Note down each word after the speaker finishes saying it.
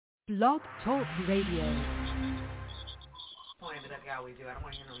Blog Talk Radio.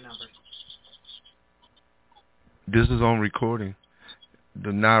 This is on recording.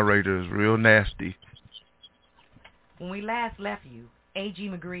 The narrator is real nasty. When we last left you, A.G.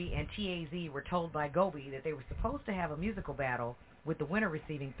 McGree and T.A.Z. were told by Gobi that they were supposed to have a musical battle with the winner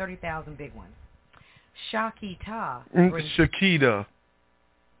receiving 30,000 big ones. Shakita brings... Shakita.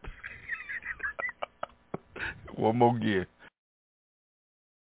 One more gear.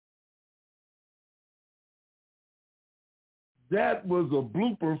 That was a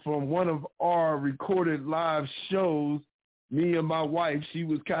blooper from one of our recorded live shows. Me and my wife, she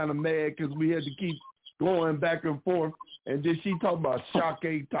was kind of mad because we had to keep going back and forth. And then she talked about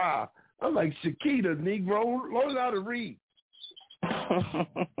Shakita. I'm like, Shakita, Negro, learn how to read.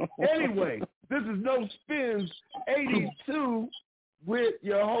 Anyway, this is No Spins 82 with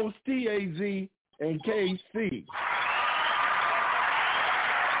your host T.A.Z. and KC.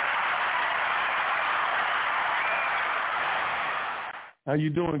 How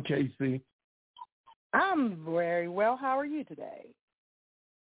you doing, KC? I'm very well. How are you today?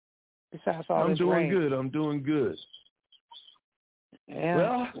 Besides all I'm this doing rain. good. I'm doing good.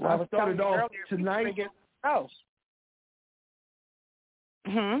 Yeah. Well, I started off tonight. Oh.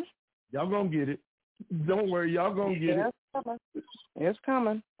 Y'all gonna get it. Don't worry, y'all gonna get it. Coming. It's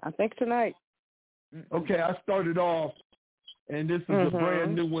coming. I think tonight. Okay, I started off, and this is a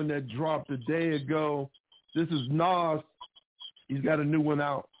brand new one that dropped a day ago. This is Nas. He's got a new one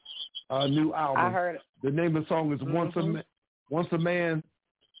out, a new album. I heard it. The name of the song is Once a Man,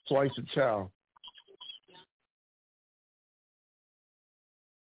 Twice a Child.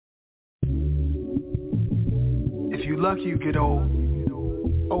 If you lucky, you get old.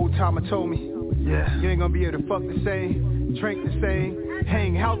 Old timer told me, yeah, you ain't gonna be able to fuck the same, drink the same,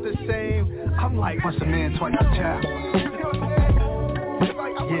 hang out the same. I'm like, once a man, twice a child.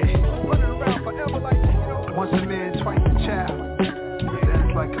 Yeah. Once a man, twice a child. Then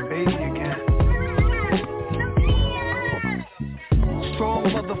it's like a baby again. Strong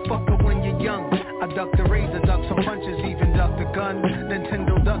motherfucker when you're young. I ducked the razor, ducked some punches, even ducked the gun.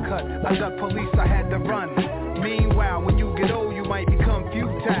 Nintendo duck hunt, I ducked police, I had to run. Meanwhile, when you get old, you might become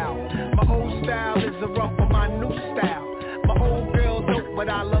futile. My old style is a rough for my new style. My old girl dope, but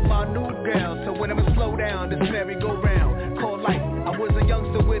I love my new girl. So when I'ma slow down, this merry-go-round. Call life, I was a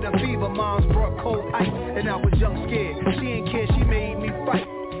youngster with a fever. Moms brought cold ice, and I was young scared. She ain't care, she made me fight.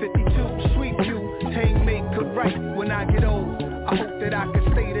 52, sweet you, hang make good right. When I get old, I hope that I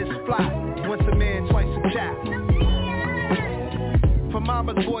can stay this fly. Once a man, twice a child. From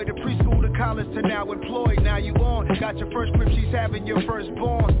mama's boy to preschool to college to now employed. Now you on, got your first grip, she's having your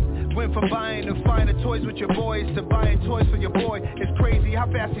firstborn. Went from buying and finding toys with your boys to buying toys for your boy. It's crazy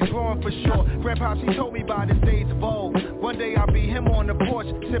how fast he's growing for sure. Grandpa, he told me by the days of old. One day I'll be him on the porch,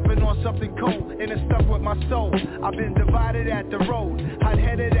 sipping on something cold, and it's stuck with my soul. I've been divided at the road.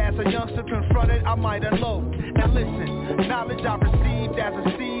 Hot-headed as a youngster confronted, I might unload. Now listen, knowledge I received as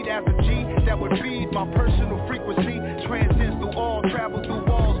a seed, as a G, that would feed my personal frequency. Transcends through all, travel through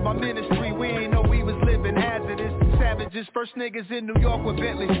walls. My ministry, we ain't know we was living as it is. Savages, first niggas in New York with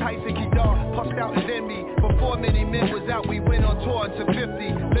Bentleys, Tyson, Kedar, puffed out and then me. Before many men was out, we went on tour to 50.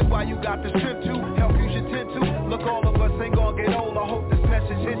 Live while you got the strength to, help you should tend to. Look, all of us ain't gonna get old, I hope this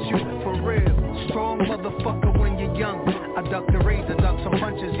message hits you for real. Strong motherfucker when you're young. I ducked the razor, ducked some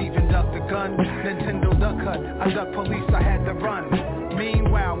punches, even ducked the gun. Nintendo duck hunt, I ducked police, I had to run.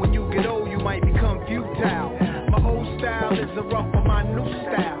 Meanwhile, when you get old, you might become futile. My old style is a rough for my new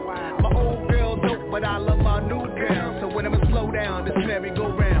style. My old girl dope, but I love my new girl. So when I'ma slow down, this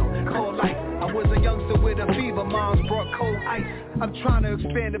merry-go-round. Call life, I was a youngster with a fever. Moms brought cold ice. I'm trying to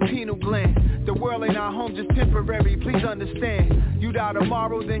expand the pineal gland. The world ain't our home, just temporary, please understand. You die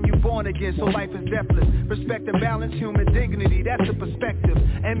tomorrow, then you born again, so life is deathless. Respect and balance, human dignity, that's the perspective.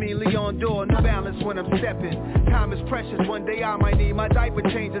 Emmy Leon Dore, no balance when I'm stepping. Time is precious, one day I might need my diaper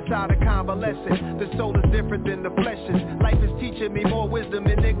change inside a convalescent. The soul is different than the flesh is. Life is teaching me more wisdom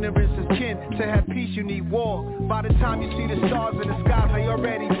and ignorance is kin. To have peace you need war. By the time you see the stars in the sky, they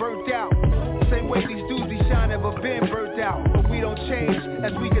already burnt out. Same way these dudes be shining but been burnt out. But we don't change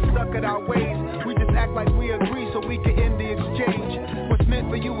as we get stuck in our ways. We just act like we agree so we can end the exchange. What's meant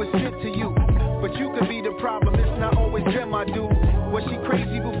for you is sent to you, but you could be the problem, it's not always them, my dude. Was she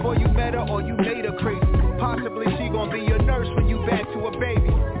crazy before you met her or you made her crazy? Possibly she gon' be your nurse when you back to a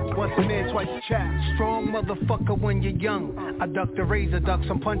baby. Once a man, twice a child. Strong motherfucker when you're young. I ducked the razor, ducked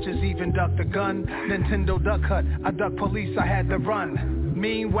some punches, even ducked the gun. Nintendo duck hunt, I ducked police, I had to run.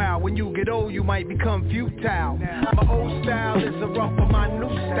 Meanwhile, when you get old, you might become futile. My old style is a rough for my new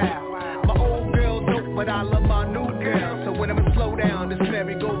style. My old girl dope, but I love my new girl. So when I'ma slow down, this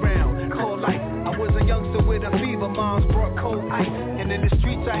merry-go-round.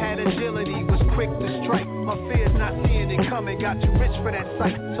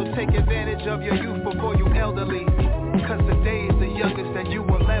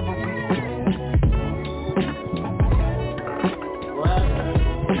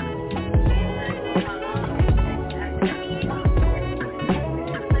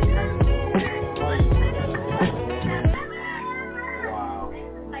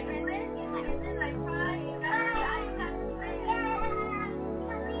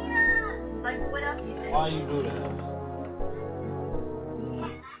 Why you do that?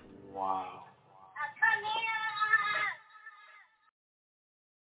 Wow.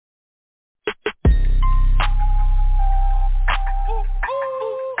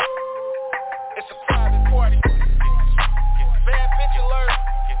 It's a private party. Bad bitch alert.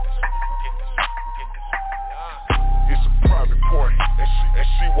 It's a private party, and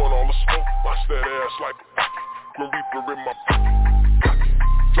she want all the smoke. Watch that ass like a rocket. Grim Reaper in my pocket.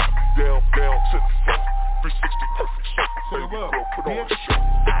 Drop it down to the floor. 360 perfect circle, baby girl, put on the show.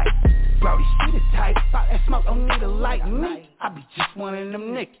 Brody, she the type, pop that smoke, don't need a light me. I be just one of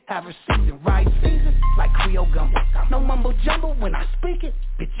them niggas, have her season, right season, like Creole gumbo. No mumbo jumbo when I speak it,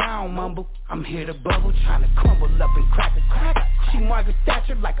 bitch I don't mumble. I'm here to bubble, tryna crumble up and crack a crack. She Margaret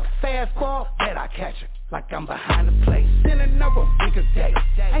Thatcher like a fastball, bet I catch her. Like I'm behind the plate, sending her a bigger day.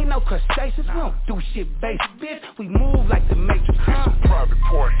 Ain't no crustaceans, we don't do shit basic, bitch. We move like the Matrix. It's a private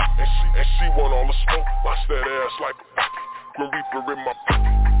party, and she want all the smoke. Watch that ass like a rocket. Grim Reaper in my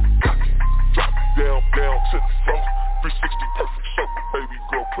pocket. Drop it down to the floor. 360 perfect circle, baby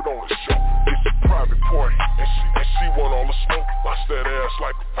girl, put on a show. It's a private party, and she want all the smoke. Watch that ass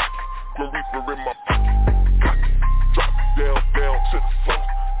like a rocket. Grim Reaper in my pocket. Drop it down to the floor.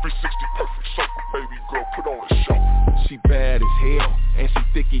 360 perfect circle, baby girl, put on a show. She bad as hell, and she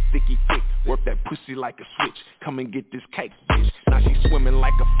thick. Work that pussy like a switch. Come and get this cake, bitch. Now she swimming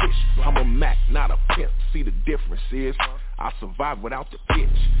like a fish. I'm a Mac, not a pimp. See the difference is, I survive without the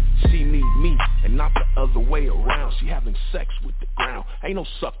bitch. She need me, and not the other way around. She having sex with the ground. Ain't no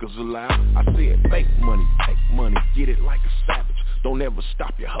suckers allowed. I said fake money, take money, get it like a savage. Don't ever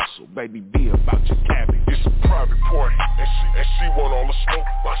stop your hustle, baby, be about your cabbage. It's a private party, and she want all the smoke.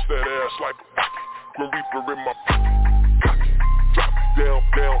 Watch that ass like a rocket. Grim Reaper in my pocket. Drop it down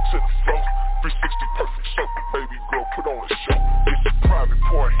to the floor. 360 perfect circle, baby girl, put on a show. It's a private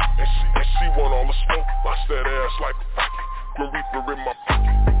party, and she want all the smoke. Watch that ass like a rocket. Grim Reaper in my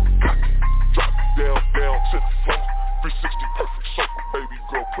pocket. Drop it down to the floor. 360 perfect circle, baby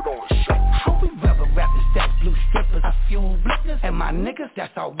girl, put on a show. How we rubber rappers, that blue strippers, a few blickers, and my niggas,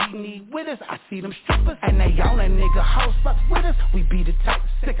 that's all we need with us. I see them strippers, and they on a nigga, house fucks with us. We be the type,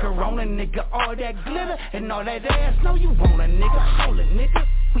 sicker on a nigga, all that glitter, and all that ass, no you want a nigga, hold a nigga.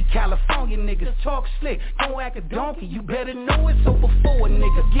 We California niggas, talk slick, don't act a donkey, you better know it. So before a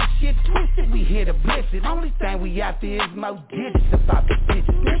nigga get shit twisted, we here to blitz it. Only thing we out there is more digits about the bitches.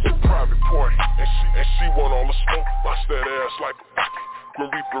 It's a private party, and she want all the smoke. Watch that ass like a rocket.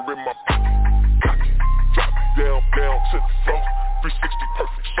 Grim Reaper in my pocket. Drop it down to the floor. 360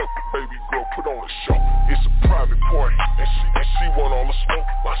 perfect circle, baby girl, put on a show. It's a private party, and she want all the smoke.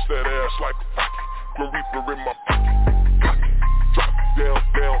 Watch that ass like a rocket. Grim Reaper in my pocket. Drop it down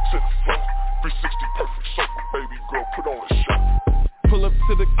to the floor. 360 perfect circle, baby girl, put on a show. Pull up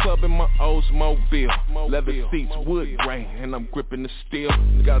to the club in my Oldsmobile. Leather seats, wood grain, and I'm gripping the steel.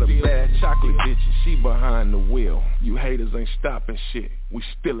 Got a bad chocolate bitch, and she behind the wheel. You haters ain't stopping shit, we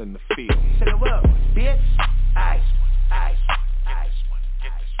still in the field. Say the word, bitch. Ice.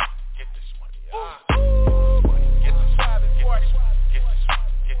 Get this money. Get this private party. Get this money.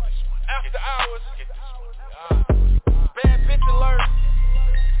 After hours. Get this money. Bad bitch alert.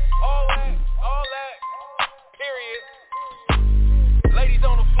 All that. Period. Ladies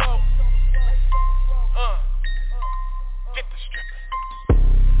on the floor. Get the stripping.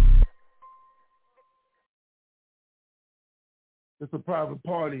 It's a private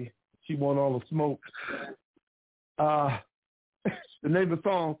party. She want all the smoke. The name of the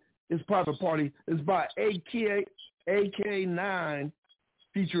song is Private Party. It's by AK9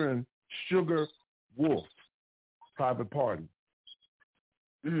 featuring Sugar Wolf. Private Party.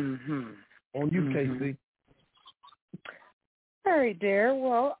 On you, KC. All right, dear.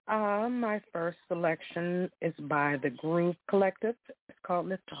 Well, my first selection is by the Groove Collective. It's called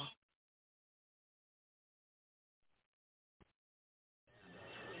Lift Off.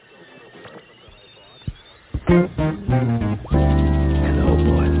 Hello,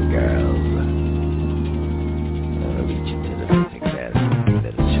 boys and girls. I'll reach you to the music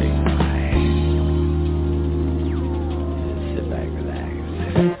that'll change my ass. Just sit back, relax.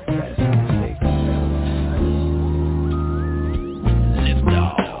 That's the mistake, fellas. Lift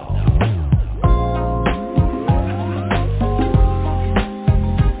off.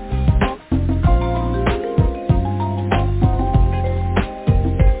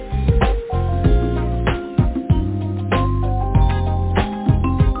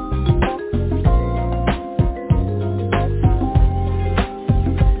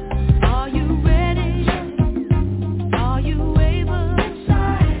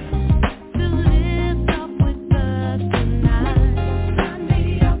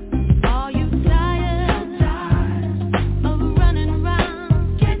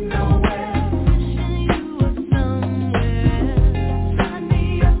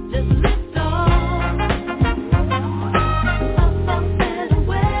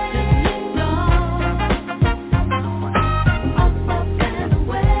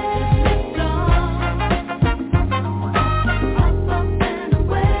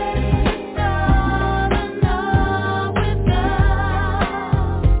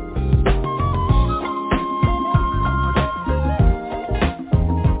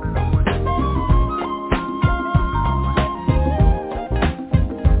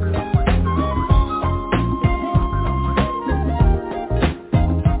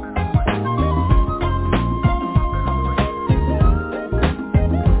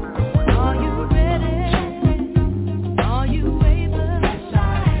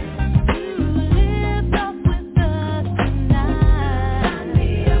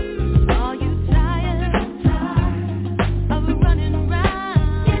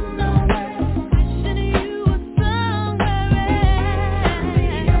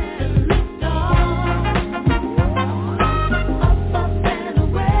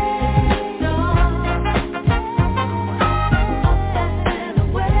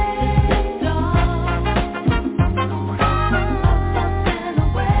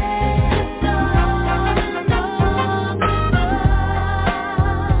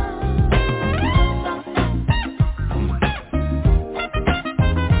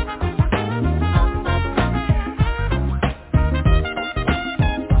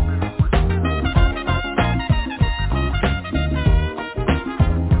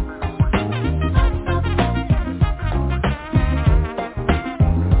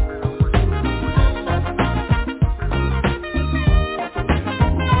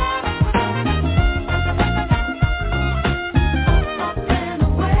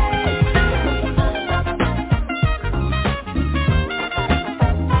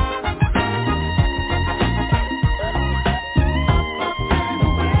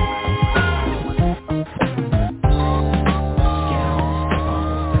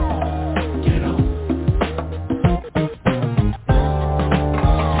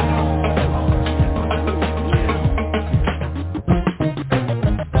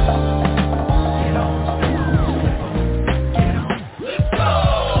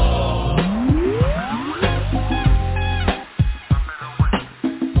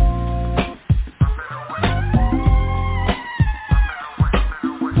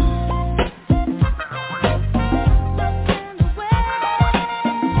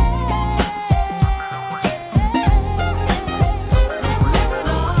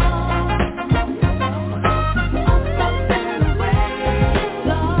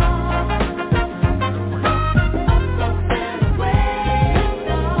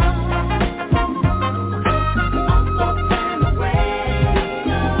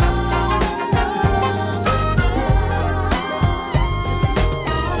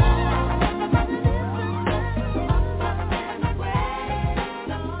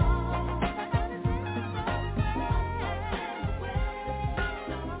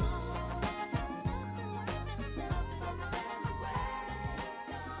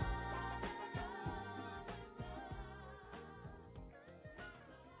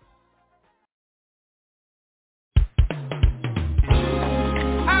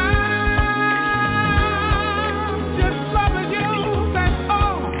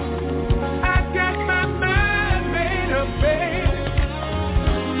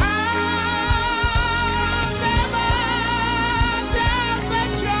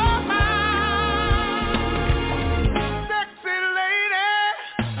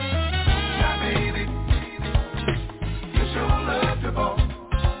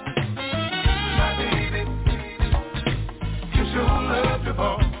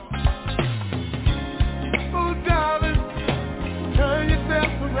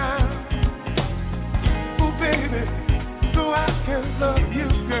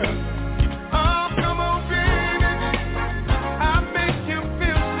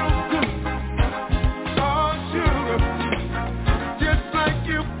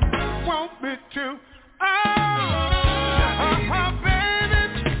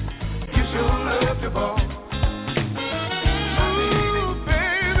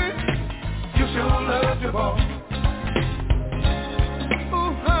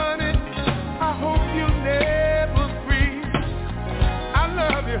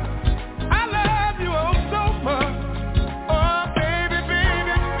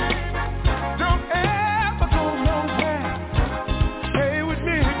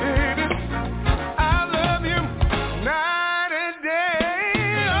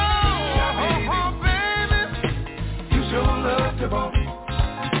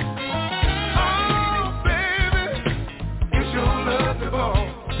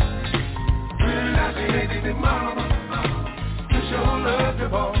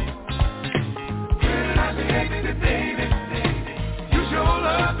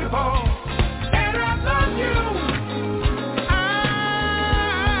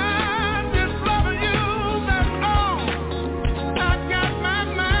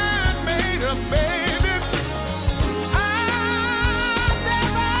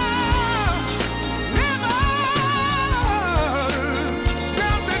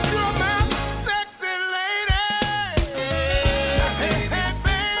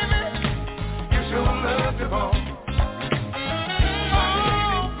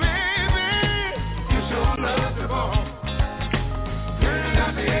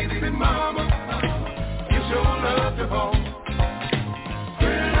 baby mama, you sure love to ball.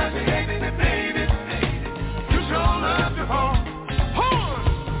 Pretty nappy baby, baby, you sure love to ball.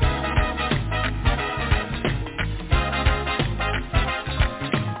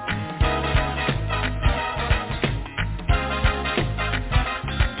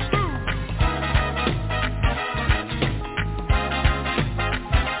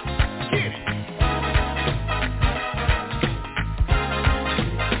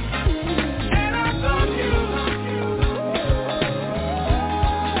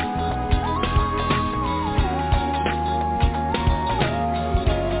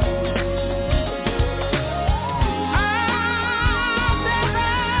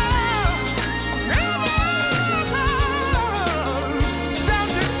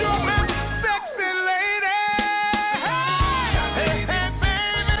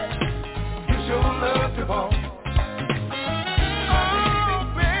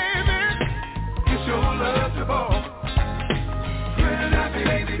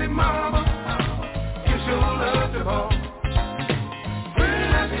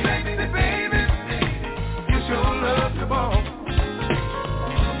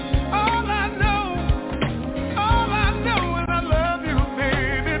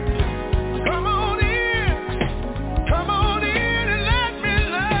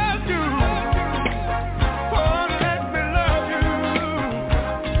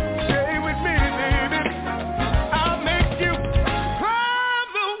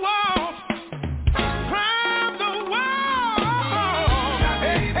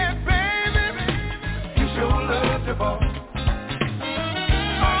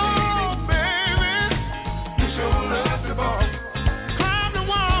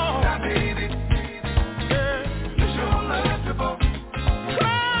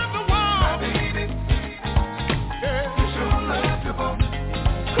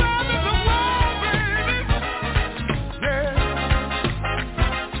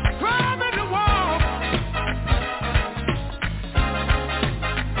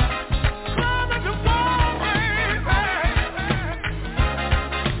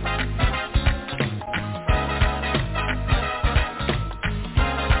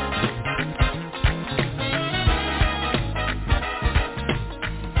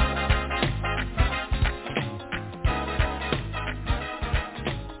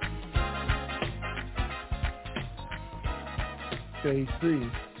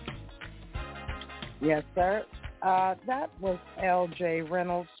 KC. Yes, sir. That was L.J.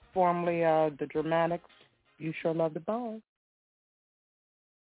 Reynolds, formerly the Dramatics. You sure love the ball.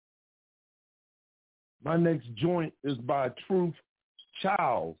 My next joint is by Truth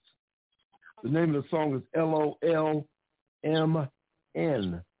Childs. The name of the song is LOLMN.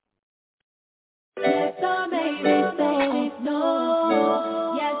 Yes, so baby, so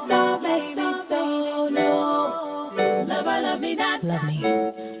no. Yes, so baby, so no. Lover, love me not. Love me.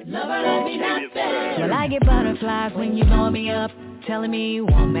 Lover, love me not. Well, I get butterflies when you blow me up, telling me you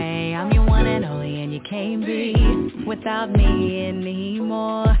want me. I'm your one and only, and you can't be without me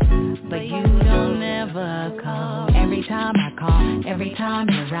anymore. But you don't ever call. Every time I call, every time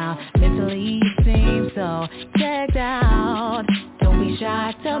you're around, mentally you seem so checked out. Don't be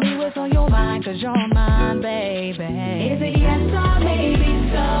shy, tell me what's on your mind, 'cause you're mine, baby. Is it yes or maybe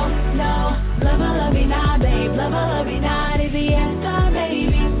so? No. Lover, love me not, babe. Lover, love me not. Is it yes or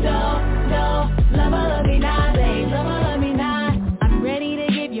maybe so? No. Lover, love me not, babe. Lover, love me not. I'm ready to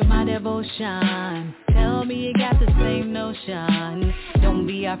give you my devotion. Tell me you got the same notion. Don't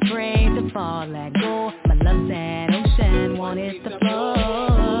be afraid to fall, let go. My love's an ocean, want it to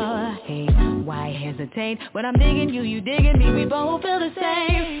flow. Hey, why hesitate? When I'm digging you, you digging me, we both feel the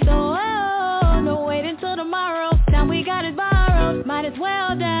same. So, don't wait until tomorrow. Time we got it borrowed, might as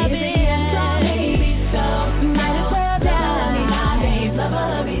well dive in. Is it yes or maybe so? Might as well dive in. Lover,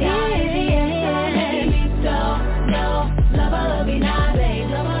 love me not. Is it yes or maybe so? No. Lover, love me not, babe.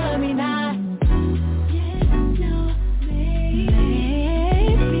 Lover, love me not. Yes, no, maybe.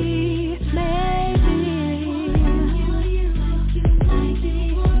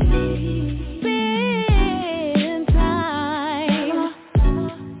 Spend time.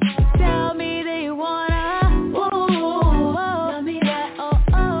 Tell me that you wanna. Love me that. Oh,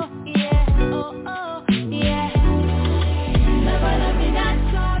 yeah. Oh, yeah. Lover, love me not.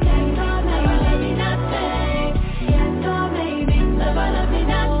 Lover, love me not, babe. Yes, or maybe. Lover, love me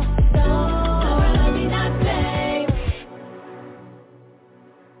not. Lover, love me not, babe.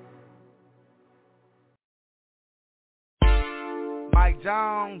 Mike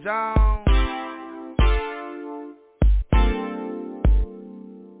Jones.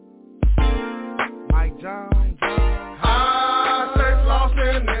 Mike Jones. High sex lost in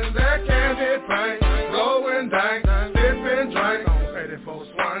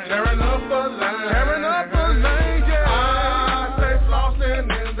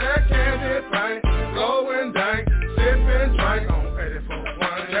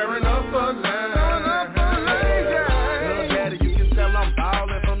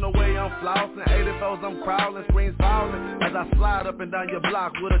knows I'm crawling, screens falling as I slide up and down your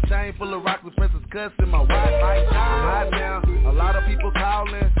block with a chain full of rocks with Princess Cuss in my watch. Mike Jones, hot now, a lot of people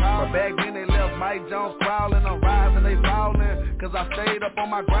calling, but back then they left Mike Jones crawling. I'm rising, they falling, cause I stayed up on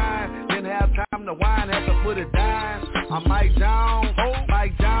my grind, didn't have time to whine, had to put it down. I'm Mike Jones,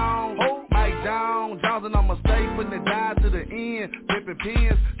 Mike Jones, Mike Jones, and I'ma stay putting it down to the end, pimping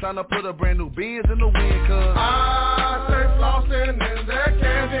pins, trying to put a brand new Benz in the wind, cause I stay flossing in that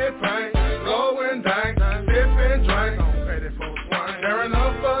candy paint, blowing dank, sipping drink, on 84 swing, tearing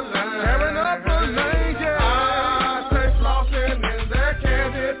up a lane, yeah. I stay flossing in that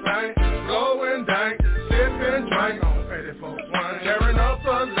candy paint, blowing dank, sipping drink, on 84 swing, tearing up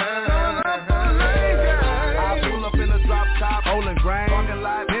a lane, yeah. I pull up in a drop top, holding grain, parking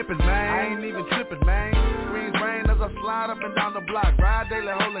lot, pimping, man, I ain't even tripping, man. I slide up and down the block, ride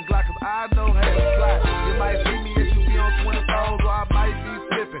daily holding Glock, cause I know how to slide. You might see me as you be on 24s, or I might be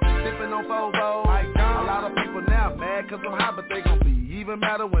sipping on Fofos. A lot of people now mad cause I'm hot, but they gon' be even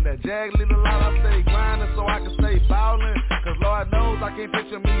madder when that jag leave a lot. I stay grinding so I can stay ballin', cause Lord knows I can't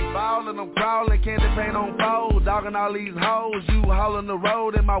picture me ballin'. I'm crawling, candy paint on fold, dogging all these hoes. You hauling the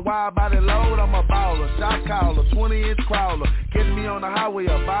road in my wide body load. I'm a baller, shot caller, 20-inch crawler, getting me on the highway,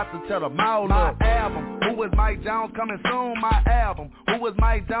 about to tell the mall. My album, who is Mike Jones, coming soon. My album, who is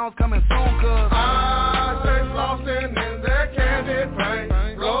Mike Jones, coming soon, cause I stay flossing in that candy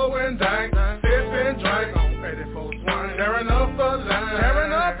paint, blowing dank, sipping drink, on 84 swing, tearing up a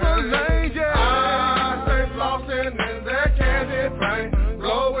lane, yeah. I stay flossing in that candy paint,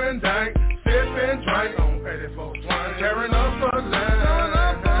 blowing dank, sipping drink, on 84 swing, tearing up a lane, yeah.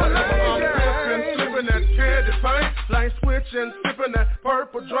 Sipping that candy paint, lane switching, sipping that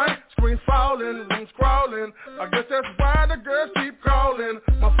purple drink, screens falling, rooms crawling. I guess that's why the girls keep calling.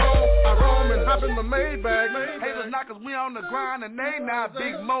 My phone, I roam and hop in my Maybach. Haters not cause we on the grind and they not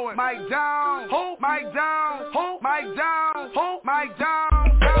big mowing. Mike Jones, Mike Jones, Mike Jones, Mike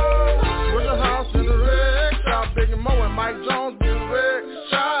Jones, with the house in the red shop, big and mowing. Mike Jones, big red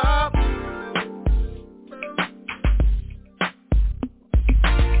shop.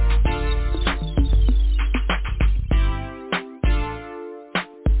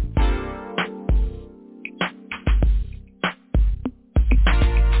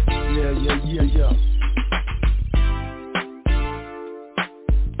 Yeah.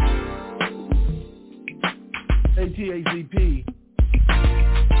 ATAZP.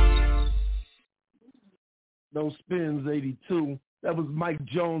 No SPINZ 82. That was Mike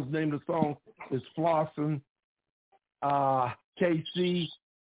Jones' name of the song. It's Flossin'. KC,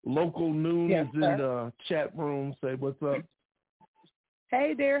 Local Noon is in the chat room. Say what's up.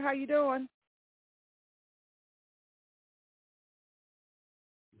 Hey there, how you doing?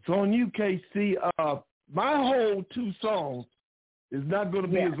 It's on you, KC. My whole 2 songs is not going to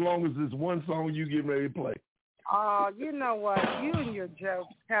be as long as this one song you get ready to play. You know what? You and your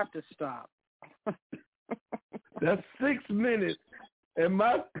jokes have to stop. That's 6 minutes, and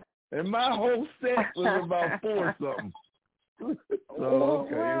my whole set was about 4 something. So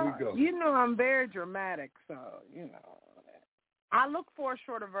okay, here we go. You know I'm very dramatic, so you know I look for a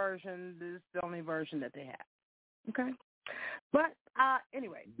shorter version. This is the only version that they have. Okay. But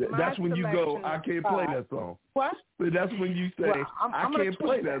anyway, that's when you go, I can't play that song. What? But that's when you say, I can't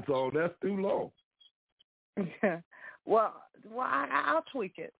play that song. That's too long. well, I'll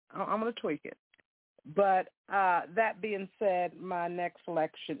tweak it. I'm going to tweak it. But that being said, my next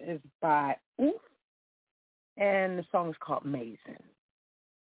selection is by Oof, and the song is called Mazin'.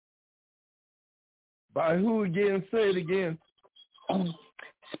 By who again? Say it again.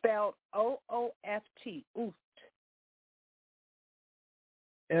 Spelled O-O-F-T, Oof.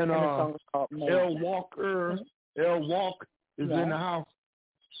 And the song is called L Walker, L Walk is in the house.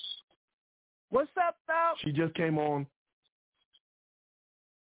 What's up, though? She just came on.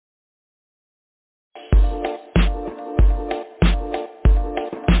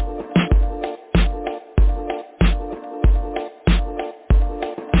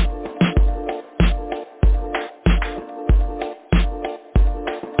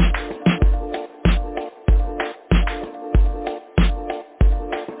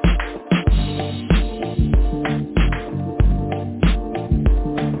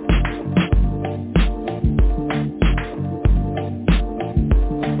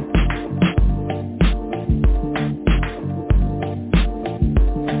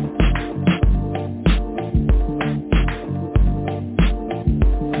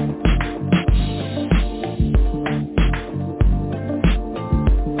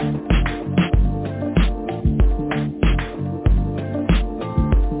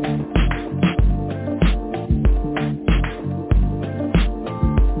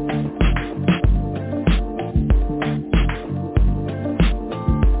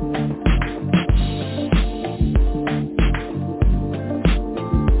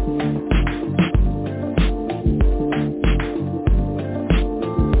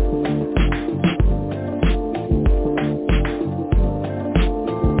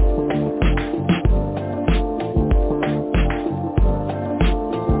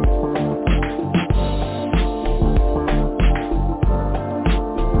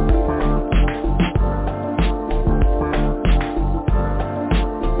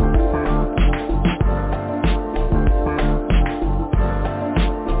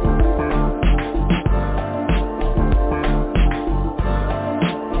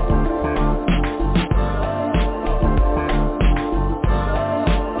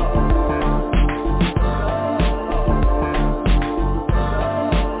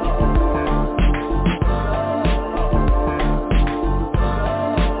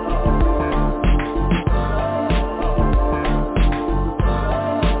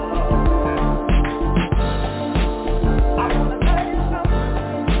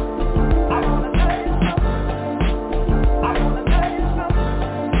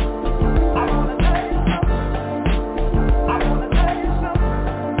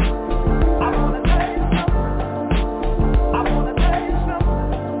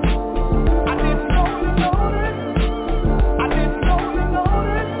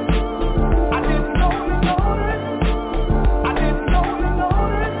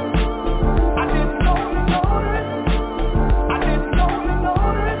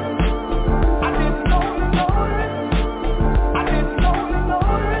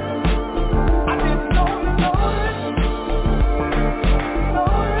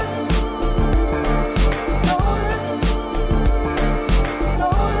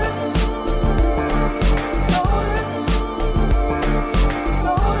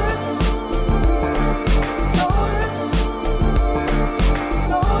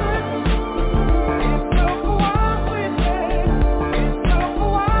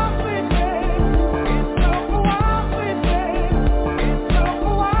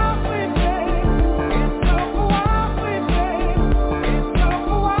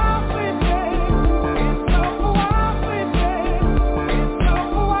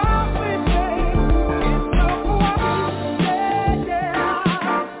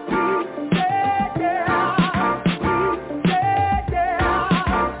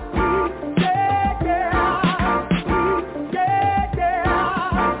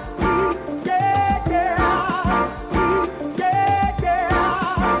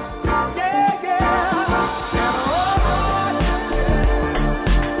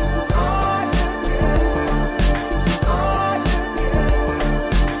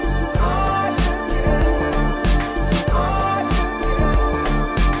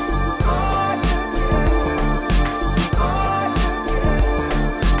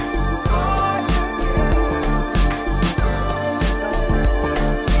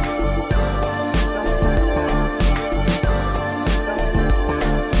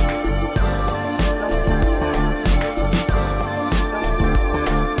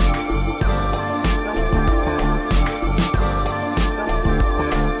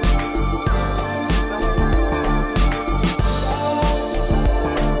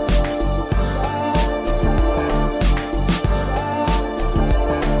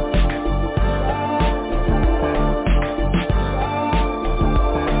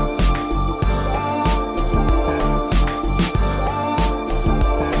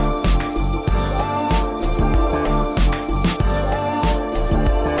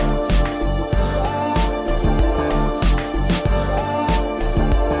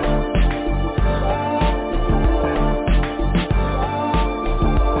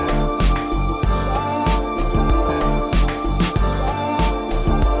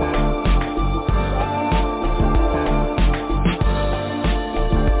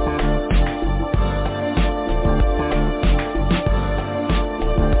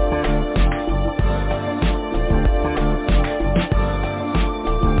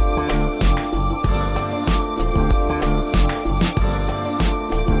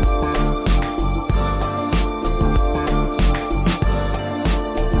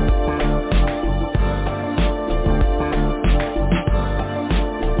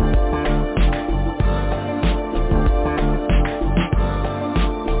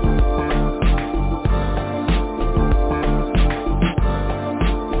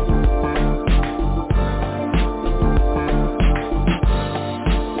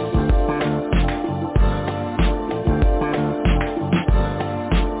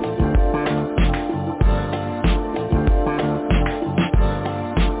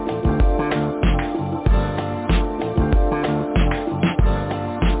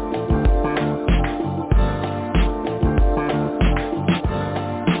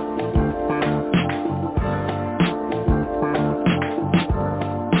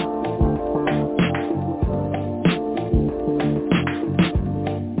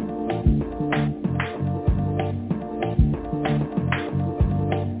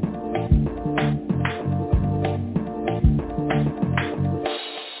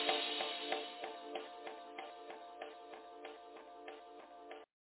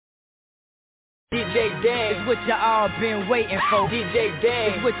 It's what y'all all been waiting for. DJ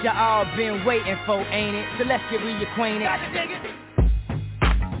Dave. It's what y'all all been waiting for, ain't it? So let's get reacquainted.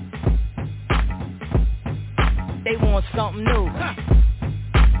 They want something new.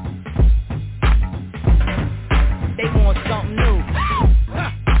 They want something new.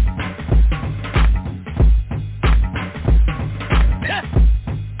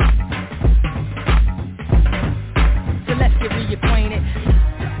 So let's get reacquainted.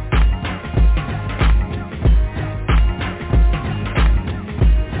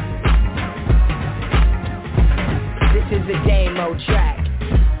 This is a demo track.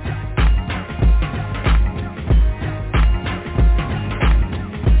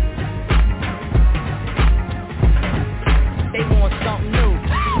 They want something new.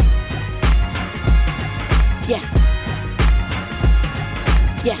 Yeah.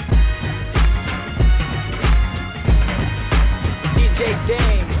 Yeah. DJ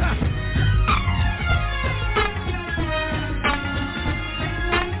Dame.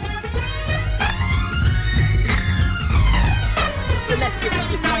 So let's get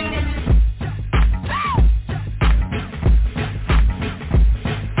reacquainted.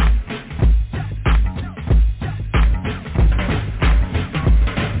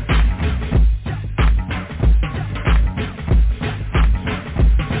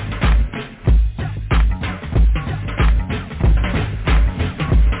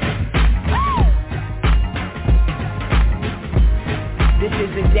 This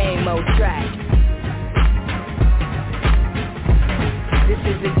is a demo track. This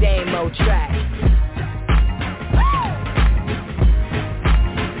is a demo track.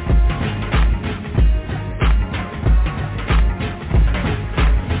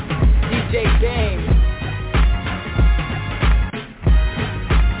 DJ Dame.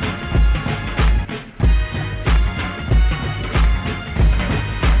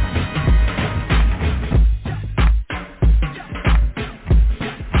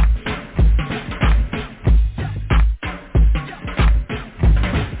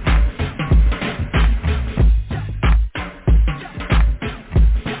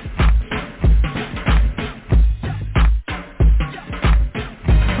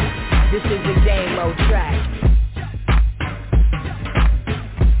 This is a demo track.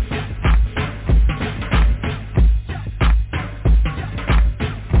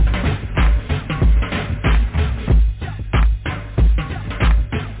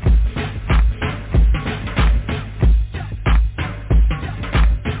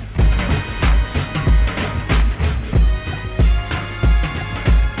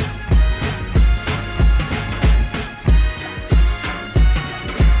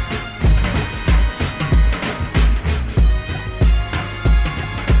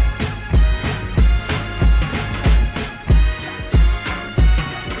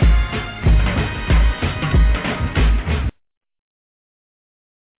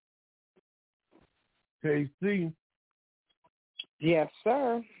 KC. Yes,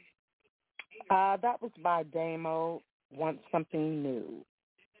 sir. That was by Damo, Want Something New.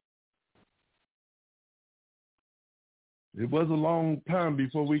 It was a long time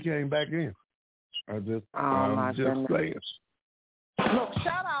before we came back in. I'm just saying. Look,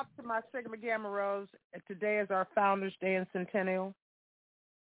 shout out to my Sigma Gamma Rose. Today is our Founders Day and Centennial.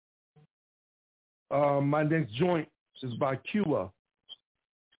 My next joint is by Cua.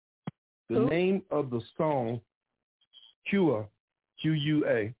 The name of the song, Cua,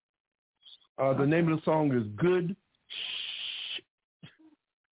 Q-U-A. The name of the song is Good.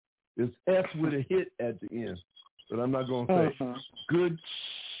 It's S with a hit at the end, but I'm not going to say Good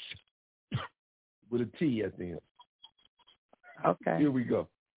with a T at the end. Okay. Here we go.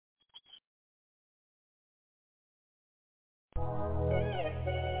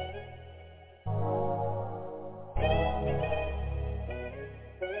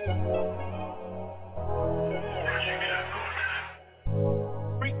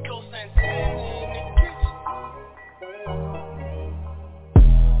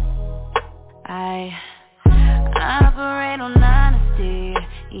 I operate on honesty,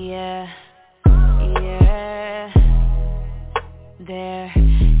 yeah. There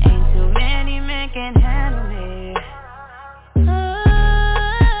ain't too many men can handle me.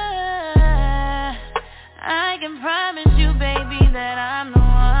 I can promise you, baby, that I'm the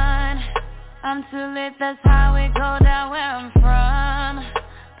one. I'm too lit, that's how it go down where I'm from.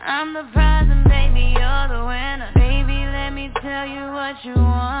 I'm the prize and baby, you're the winner. Baby, let me tell you what you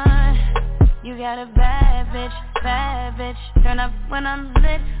want. You got a bad bitch. Turn up when I'm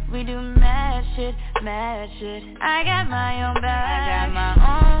lit, we do mad shit. I got my own bag, I got my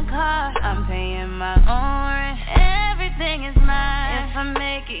own car, I'm paying my own rent. Everything is mine. If I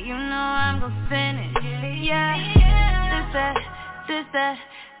make it, you know I'm gon' spin it. Yeah, this that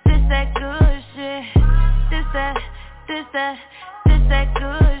good shit. This that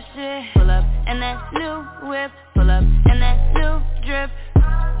good shit. Pull up in that new whip. Pull up in that new drip.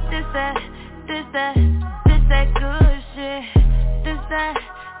 This that good shit.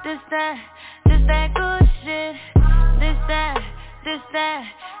 This that good shit. This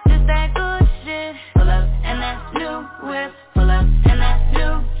that good shit. Pull up in that new whip. Pull up in that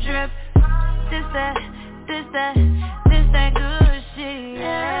new drip. This that good shit.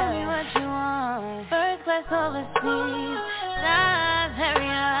 Tell me what you want. First class overseas. Stars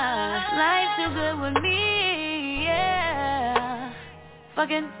area. Life too good with me. Yeah.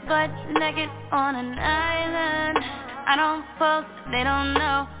 Fucking butt naked on an island. I don't post, they don't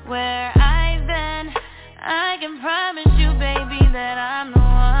know where I've been. I can promise you, baby, that I'm the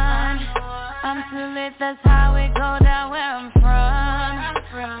one. I'm too lit, that's how it go down where I'm from.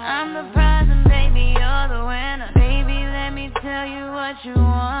 I'm the prize and baby, you're the winner. Baby, let me tell you what you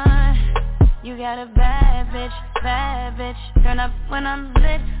want. You got a bad bitch. Turn up when I'm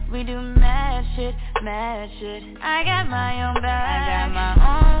lit, we do mad shit. I got my own bag, I got my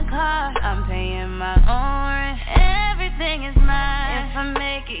own car, I'm paying my own rent. Everything is mine. If I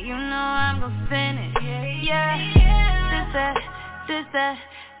make it, you know I'm gon' spin it. Yeah, this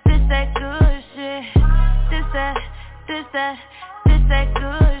that good shit. This that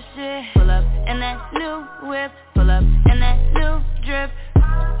good shit. Pull up in that new whip. Pull up in that new drip.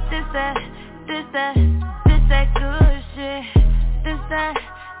 This that good shit.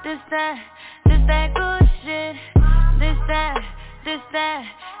 This that good shit. This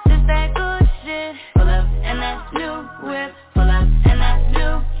that good shit. Pull up in that new whip. Pull up in that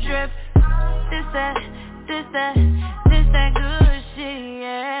new drip. This that good shit,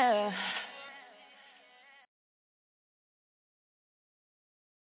 yeah.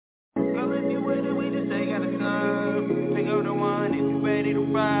 Girl, if you with it, we just ain't got the time. Pick up the one if you ready to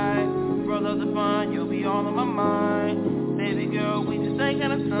ride. Roll up the fun, you'll be all on my mind. Baby girl, we just ain't got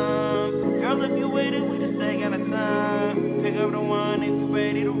the time. Girl, if you with it, we just ain't got the time. Pick up the one if you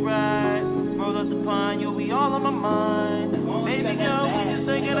ready to ride. Roll up the fun, you'll be all on my mind. Baby girl, we just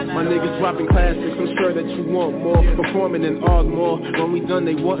ain't got the time. My niggas dropping classics, I'm sure that you want more. Performing in Ardmore, when we done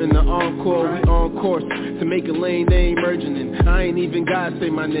they wantin' the encore. We on course to make a lane they ain't merging in. I ain't even gotta say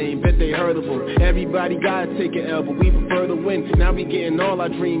my name, bet they heard of them. Everybody gotta take an L, but we prefer to win. Now we getting all our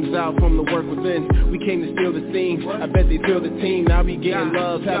dreams out from the work within. We came to steal the scene, I bet they feel the team. Now we getting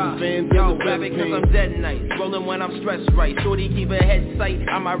love, having fans, yo, rapping cause I'm dead nice, rolling when I'm stressed right. Shorty keep her head sight,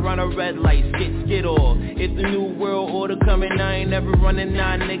 I might run a red light, skid off. It's the new world order coming, I ain't never running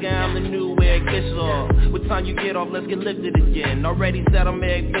nine, nigga, I'm the new way it gets off. What time you get off, let's get lifted again. Already said I'm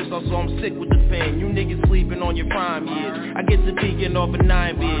egg pissed off, so I'm sick with the pen. You niggas sleeping on your prime years. I get to peeking off of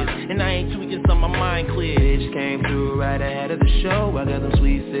 9 beers, and I ain't tweaking so my mind clear. Bitch came through right ahead of the show. I got them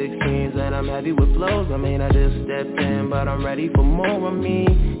sweet 16s and I'm heavy with flows. I mean I just stepped in, but I'm ready for more of me.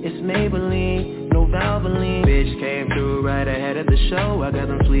 It's Maybelline, no Valvoline. Bitch came through right ahead of the show. I got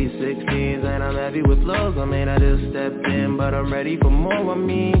them sweet 16s and I'm heavy with flows. I mean I just stepped in, but I'm ready for more of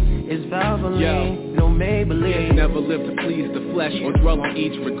me. It's Valvoline, no Maybelline. Never live to please the flesh or dwell on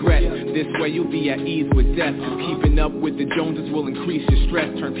each regret. This way you'll be at ease with death. Cause keeping up with the Joneses will increase your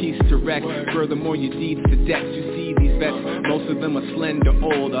stress, turn peace to wreck. Furthermore your deeds to debts. You see these vets, most of them are slender,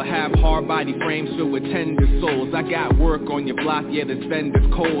 old, or have hard body frames filled with tender souls. I got work on your block, yeah the spend is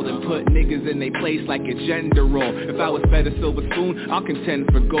cold, and put niggas in their place like a gender role. If I was fed a silver spoon, I'll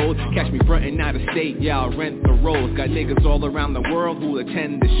contend for gold. Catch me frontin' out of state, yeah I'll rent the roads. Got niggas all around the world who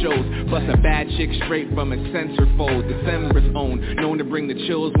attend the shows. Plus a bad chick straight from a centerfold. December's own, known to bring the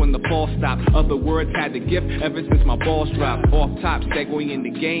chills when the ball stopped. Other words had the gift ever since my balls dropped. Off top, segue in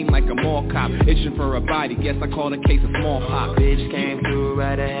the game like a mall cop. Itching for a body, guess I called a case of smallpox. Bitch came through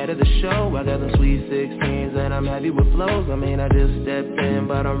right ahead of the show. I got them sweet 16s and I'm heavy with flows. I mean I just stepped in,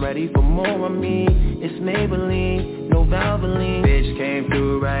 but I'm ready for more of me. It's Maybelline, no Valvoline. Bitch came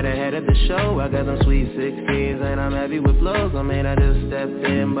through right ahead of the show. I got them sweet 16s and I'm heavy with flows. I mean I just stepped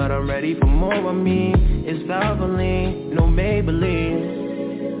in, but I'm ready for more of me. It's Valvoline, no Maybelline.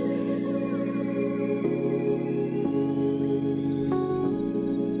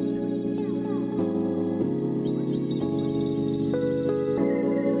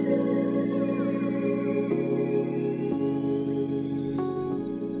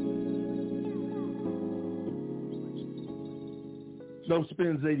 No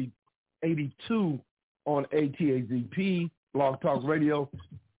Spins 82 on ATAZP, Blog Talk Radio.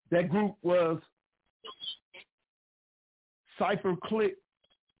 That group was Cypher Click,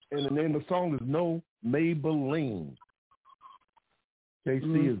 and the name of the song is No Maybelline.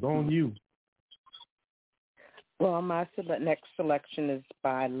 KC is on you. Well, my next selection is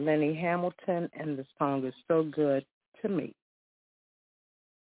by Lenny Hamilton, and the song is So Good to Me.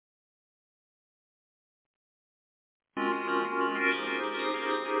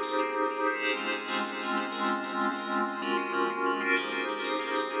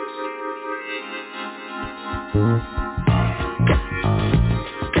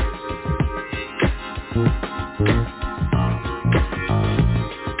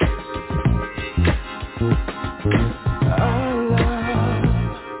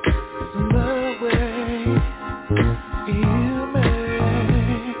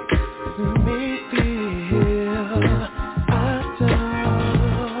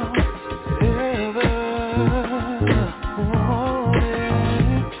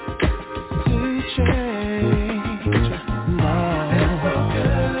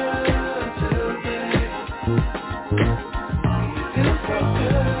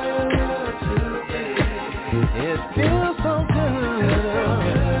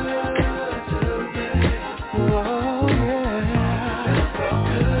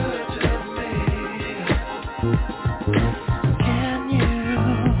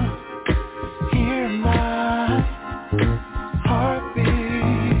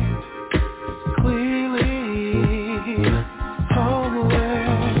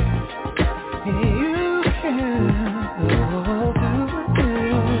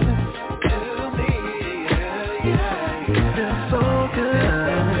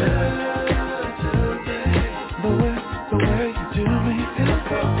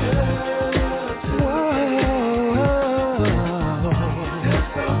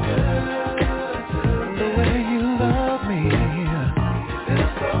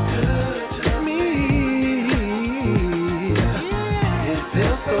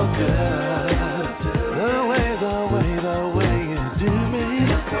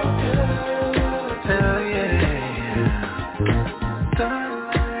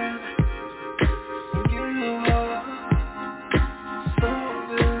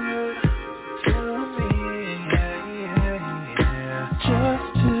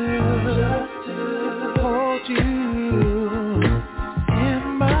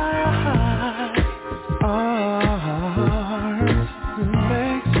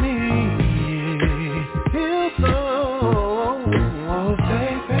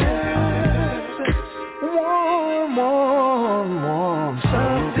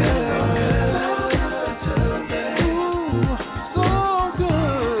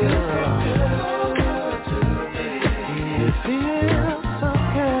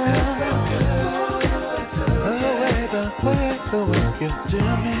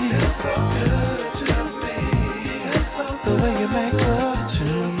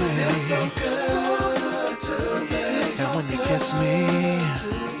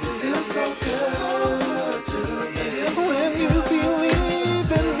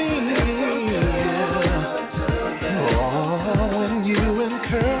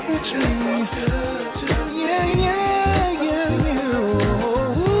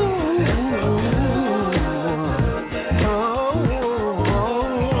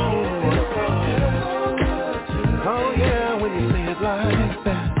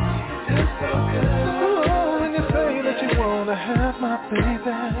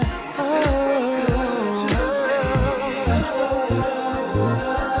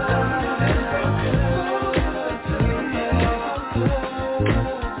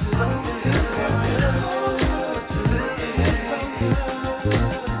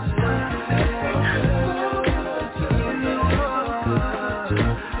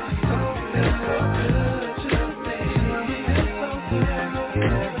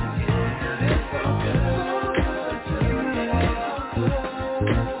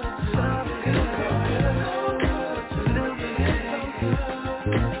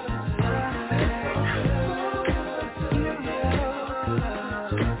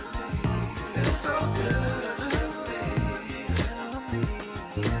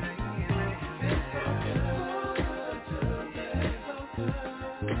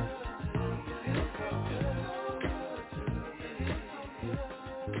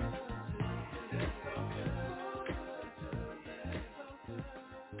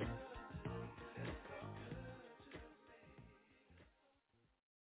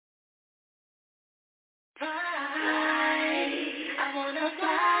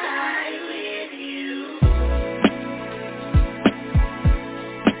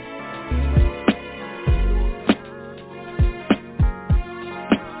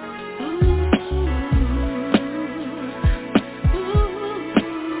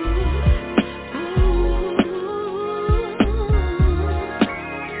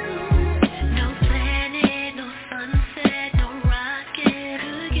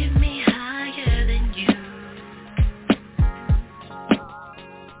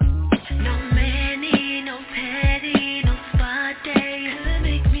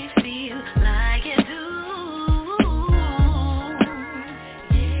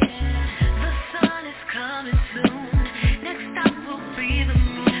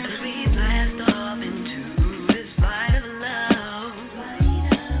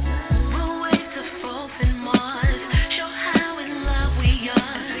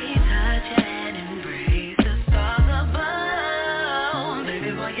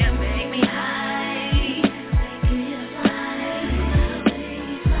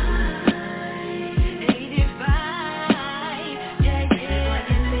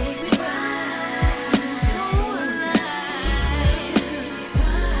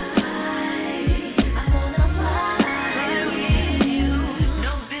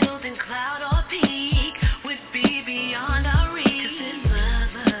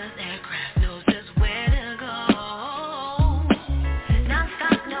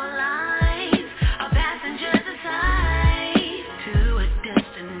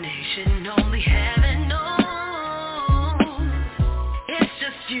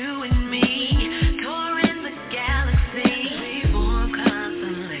 you and me, touring the galaxy, four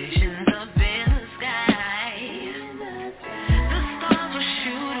constellations up in the sky. The stars will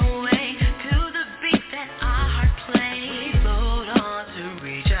shoot away to the beat that our heart plays. Float on to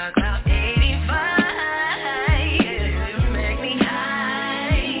reach our cloud 85. Make me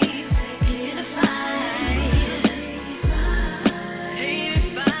high, get a fight.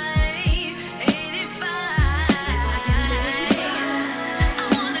 85, 85. I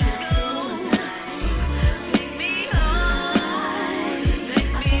wanna go, take me home,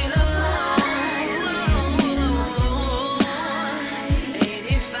 take me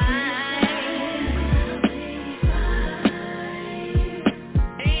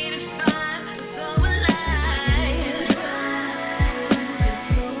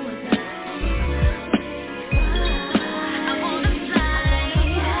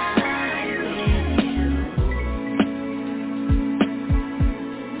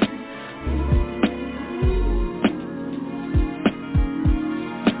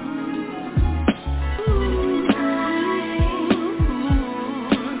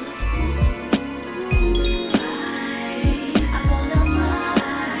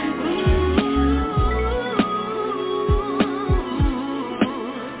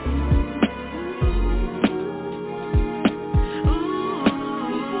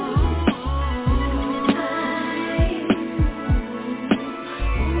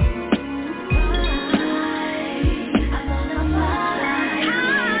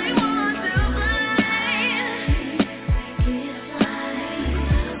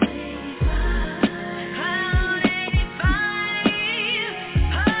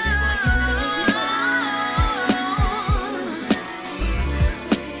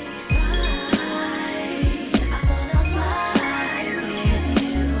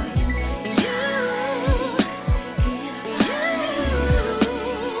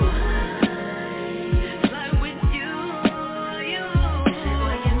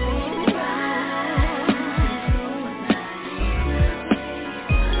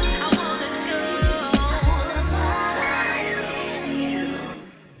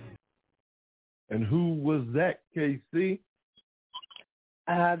And who was that, KC?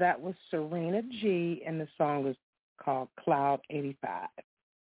 That was Serena G, and the song is called Cloud 85.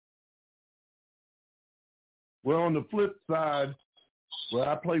 Well, on the flip side, where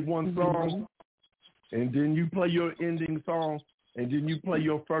I play one song, and then you play your ending song, and then you play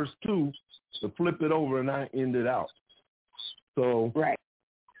your first two, to flip it over and I end it out. So right.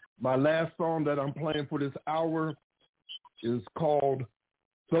 My last song that I'm playing for this hour is called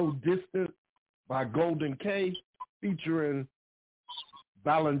So Distant by Golden K, featuring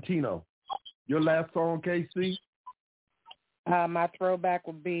Valentino. Your last song, KC? My throwback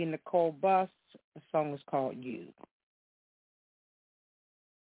would be Nicole Buss. The song is called You.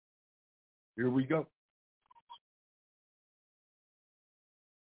 Here we go.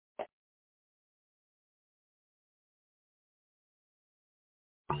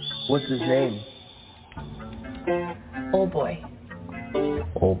 What's his name? Old Boy.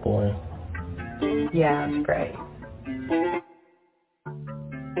 Old Boy. Yeah, it's great.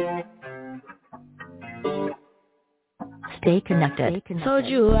 Stay connected. Told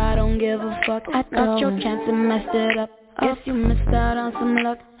you I don't give a fuck. I thought your chance and messed it up. Guess you missed out on some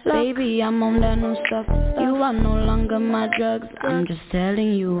luck. Baby, I'm on that new stuff. You are no longer my drugs. I'm just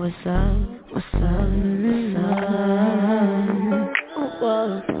telling you what's up. What's up? What's up?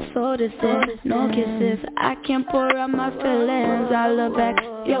 Whoa, so distant, no kisses. I can't pour out my feelings. I look back,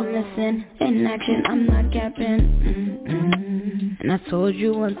 you're missing in action. I'm not capping. And I told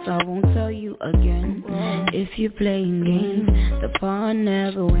you once, I won't tell you again. If you're playing games, the pawn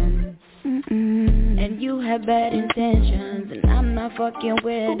never wins. And you have bad intentions, and I'm not fucking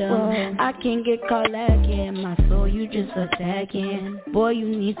with them. I can't get caught lacking, my soul you just attacking. Boy, you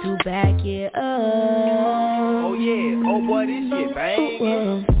need to back it up. Oh yeah, oh boy, this shit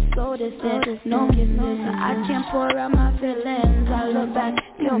bang. So distant, no kisses. I can't pour out my feelings. I look back,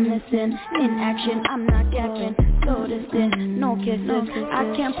 you're missing in action. I'm not capping. So distant, no kisses.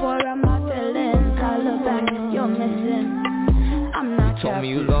 I can't pour out my feelings. I look back, you're missing. I'm not Told me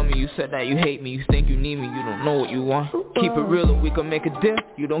you love me, you said that you hate me. You think you need me, you don't know what you want. Keep it real and we can make a deal.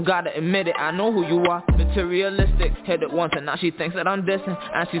 You don't gotta admit it, I know who you are. Materialistic, hit it once and now she thinks that I'm distant.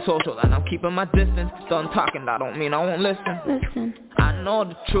 Antisocial and I'm keeping my distance. Done talking, that don't mean I won't listen. I know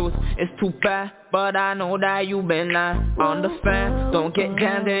the truth, it's too bad. but I know that you been lying. On the fan, don't get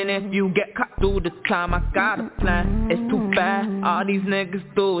jammed in if you get caught through the time. I got a plan, it's too bad. All these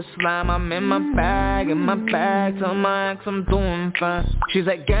niggas do is slime. I'm in my bag, tell my ex I'm doing fine. She's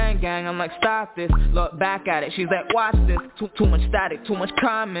like, gang, I'm like, stop this. Look back at it, she's like, watch this. Too much static, too much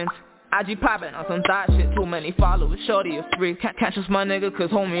comments. IG poppin' on some thought shit, too many followers, shorty a freak. Can't trust my nigga cause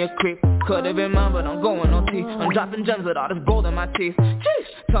homie a creep. Could've been mine but I'm going on T. I'm dropping gems with all this gold in my teeth. Jeez,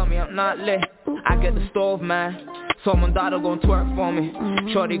 tell me I'm not lit, I get the stove man. So my daughter gon' twerk for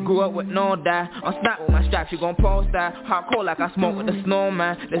me. Shorty grew up with no dad. On snap with my strap, she gon' post that. Hardcore like I smoke with the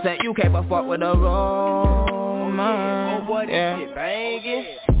snowman. This ain't UK but fuck with a romance.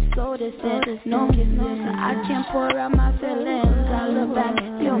 Yeah. So distant, no kisses. I can't pour out my feelings. I look back,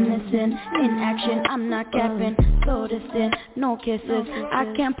 you're missing. In action, I'm not capping. So distant, no kisses.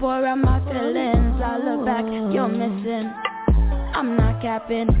 I can't pour out my feelings. I look back, you're missing. I'm not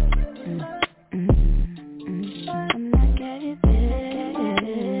capping. I'm not getting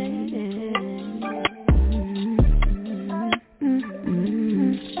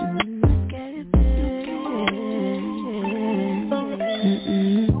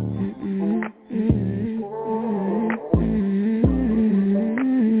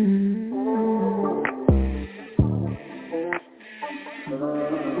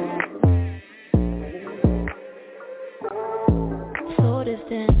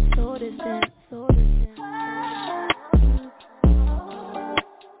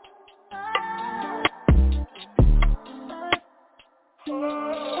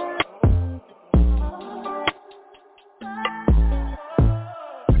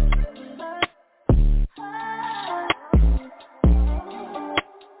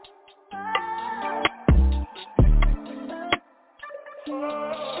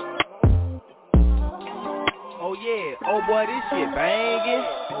Oh yeah, oh boy, this shit bangin'.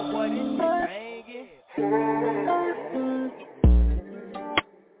 Oh boy, this shit bangin'.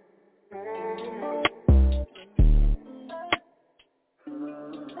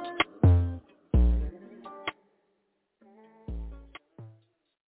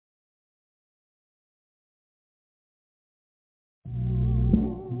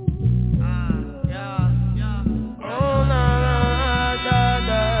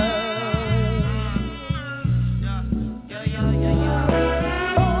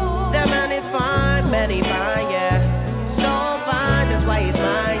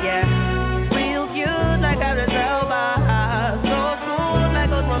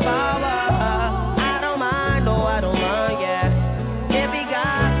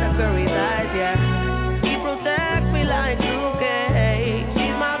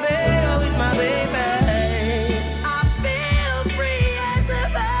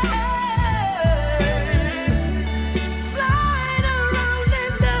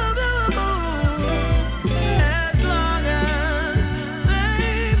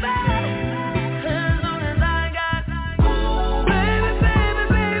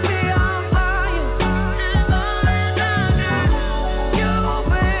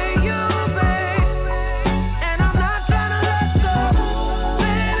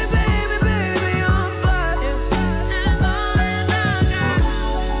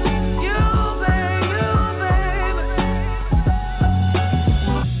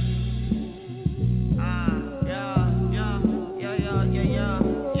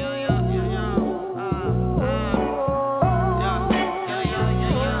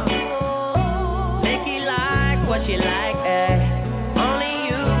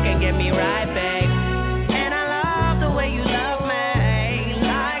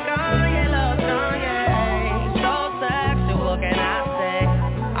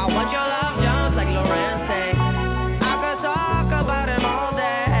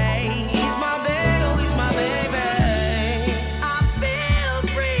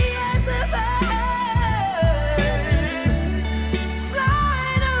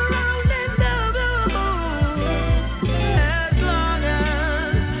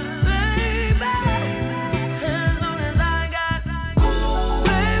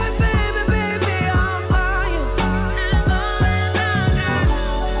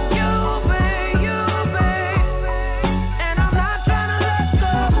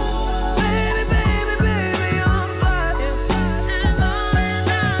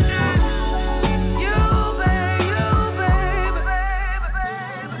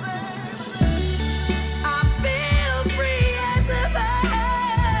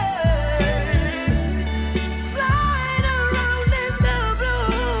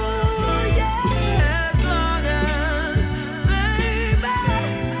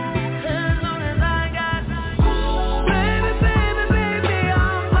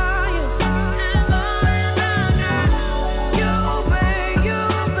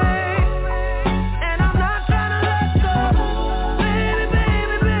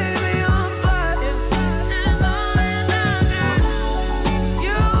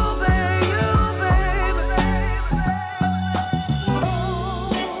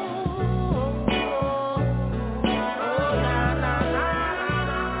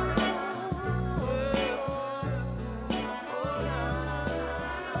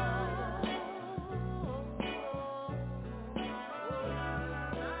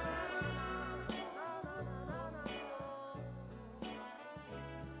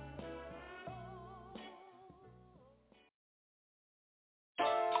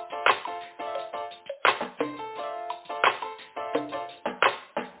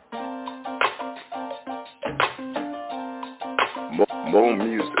 More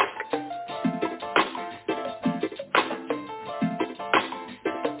music.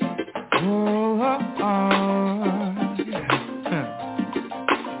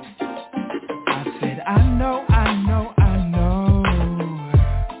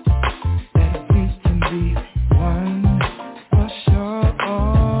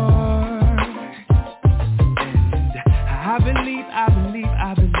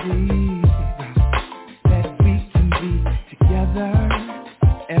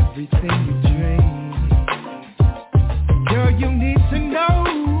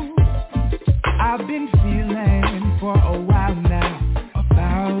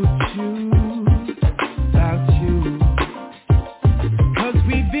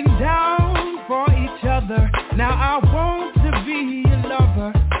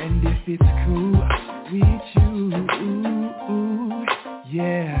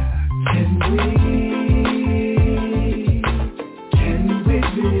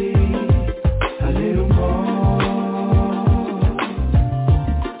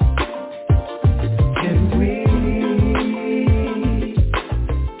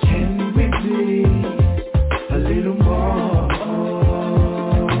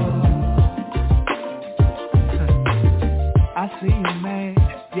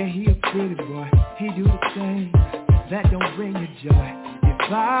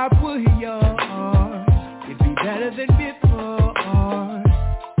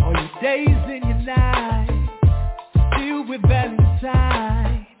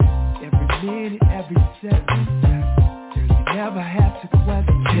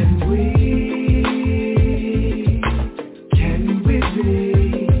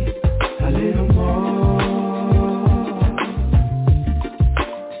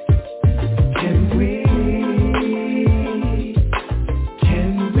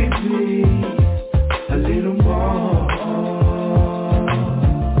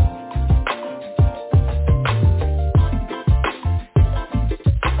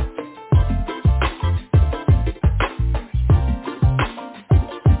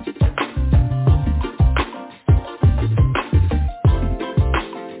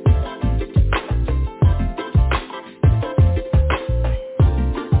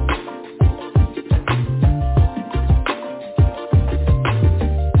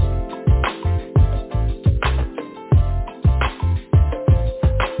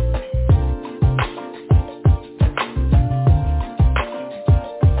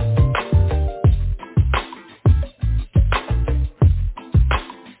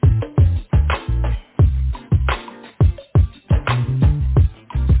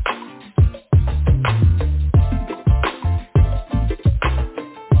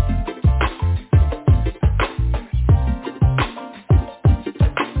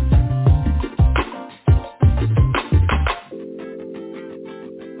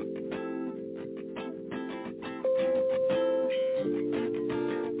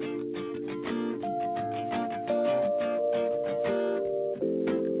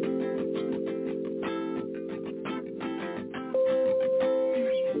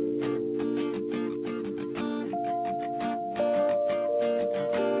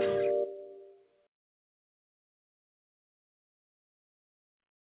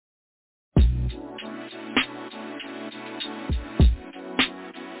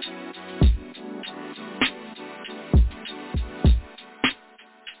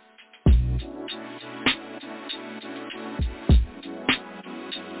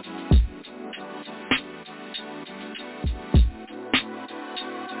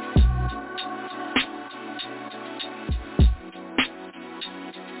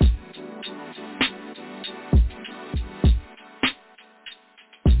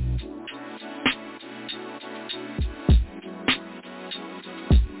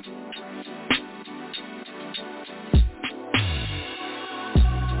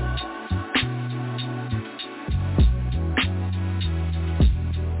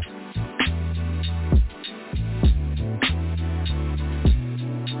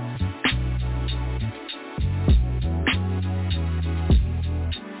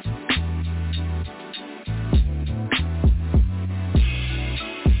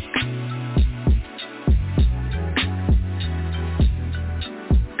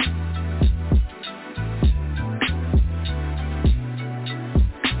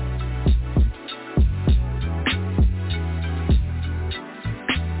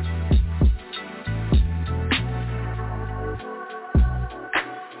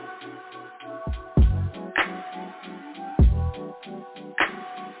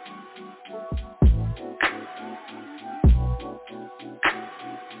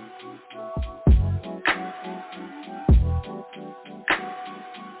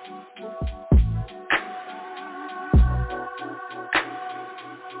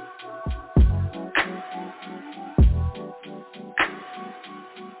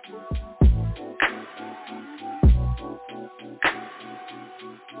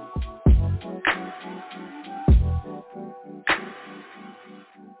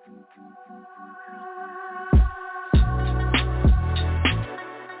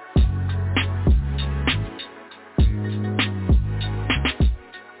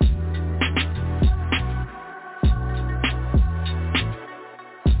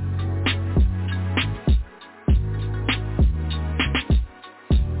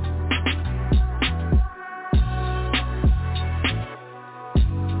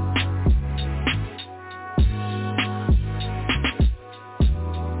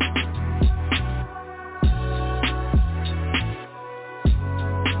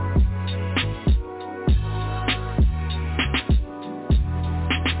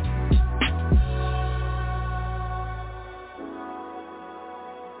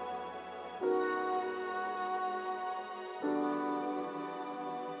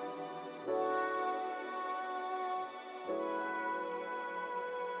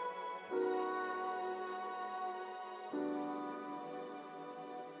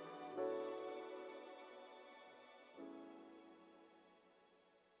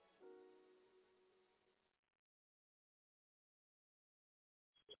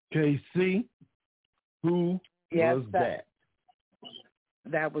 KC, who was that?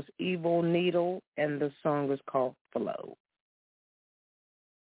 That was Evil Needle, and the song is called Flow.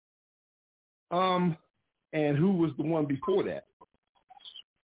 And who was the one before that?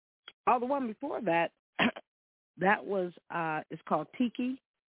 Oh, the one before that, that was, it's called Tiki,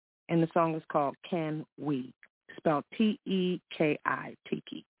 and the song is called Can We, spelled T-E-K-I,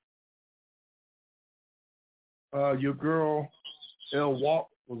 Tiki. Your girl, Elle Walk,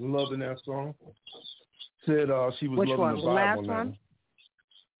 was loving that song. Said she was Which loving one? the The Bible last now. one?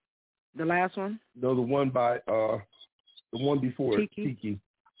 The last one? No, the one by, the one before Tiki? Tiki.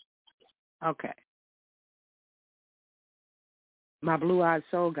 Okay. My blue-eyed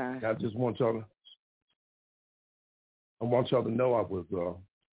soul guy. I just want y'all to know I was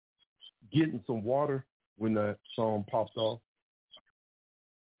getting some water when that song popped off.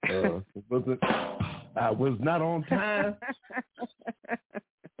 I was not on time.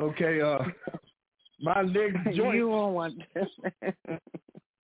 Okay, my next joint. You won't want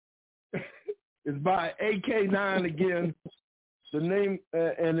is by AK9 again. The name,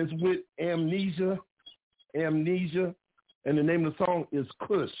 and it's with Amnesia. And the name of the song is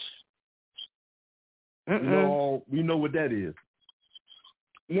Kush. We know what that is.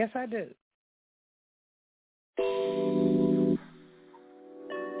 Yes, I do.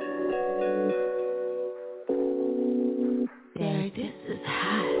 Yeah, this is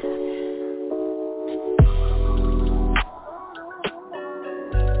hot.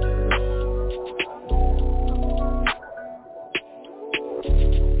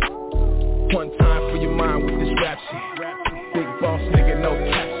 One time for your mind with this rap shit. Big boss nigga, no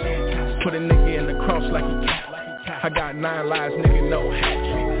cap. Put a nigga in the cross like he cap. I got 9 lives, nigga, no hat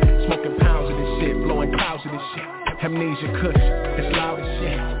trick. Smoking pounds of this shit, blowing clouds of this shit. Amnesia Kush, it's loud as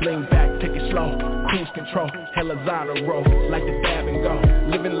shit. Lean back, take it slow, cruise control. Hella Zada roll, like the dab and go.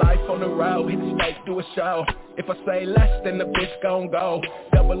 Living life on the road, hit the stage, do a show. If I say less, then the bitch gon' go.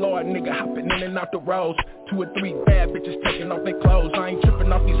 Double R nigga hopping in and out the roads. 2 or 3 bad bitches taking off their clothes. I ain't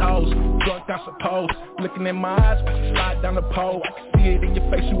tripping off these hoes, drunk I suppose. Looking in my eyes, watch you slide down the pole. I can see it in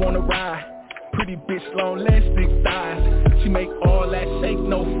your face, you wanna ride. Pretty bitch, long legs, big thighs. She make all that shake,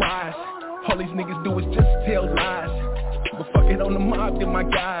 no fries. All these niggas do is just tell lies. But fuck it on the mob, then my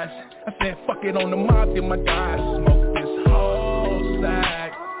guys. I said fuck it on the mob, then my guys. Smoke this whole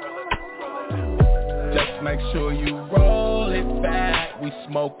sack. Just make sure you roll it back. We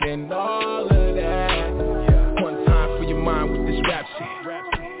smoking all of that. One time for your mind with this rap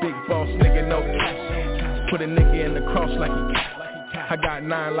shit. Big boss nigga, no cap shit. Put a nigga in the cross like he cap. I got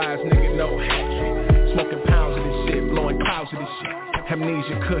 9 lives, nigga, no hat trick. Smoking pounds of this shit, blowing clouds of this shit.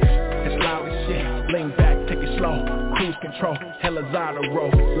 Amnesia Kush, it's loud as shit. Lean back, take it slow, cruise control. Hella Zada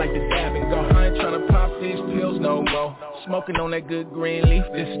roll, like the dab and go. I ain't tryna pop these pills no more. Smoking on that good green leaf,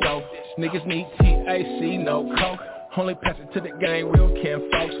 this dope. Niggas need TAC, no coke. Only pass it to the gang, real kin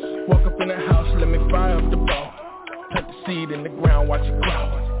folks. Walk up in the house, let me fire up the bowl. Plant the seed in the ground, watch it grow.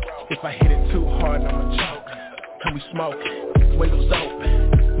 If I hit it too hard, I'ma choke. Can we smoke? Windows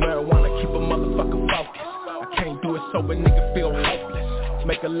open. Marijuana keep a motherfucker focused. I can't do it sober, nigga feel hopeless.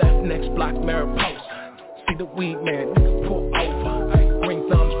 Make a left next block, Mariposa. See the weed man, nigga pull over. Ring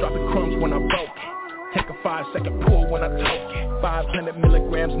thumbs, dropping crumbs when I broke it. Take a 5-second pull when I toke it. 500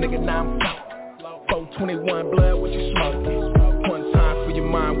 milligrams, nigga, now I'm float. 421 blood, what you smoking? One time for your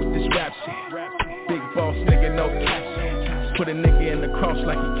mind with this rap shit. Big boss nigga, no cap shit. Put a nigga in the cross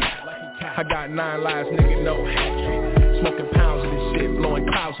like he cap. I got 9 lives, nigga, no hat trick. Smoking pounds of this shit, blowing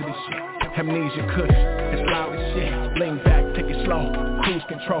clouds of this shit. Amnesia Kush, it's loud as shit. Lean back, take it slow, cruise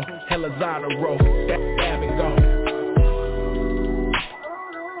control. Hella Zada roll, dab and go.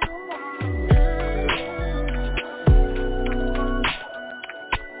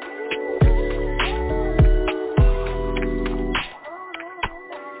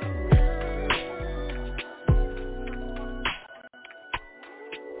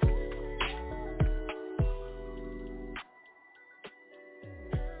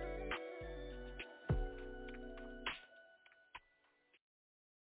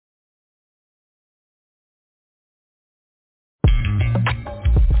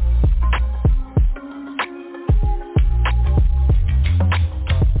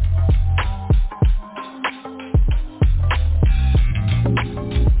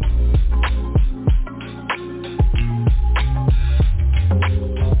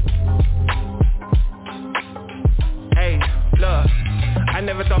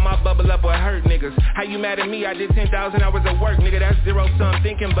 I did 10,000 hours of work, nigga, that's zero sum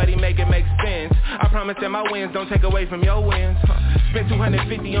thinking, buddy, make it make sense. I promise that my wins don't take away from your wins. Spent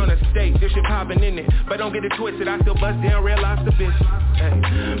 $250 on a steak, this shit poppin' in it. But don't get it twisted, I still bust down real lobster bitches.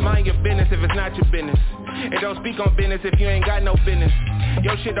 Hey, mind your business if it's not your business. And don't speak on business if you ain't got no business.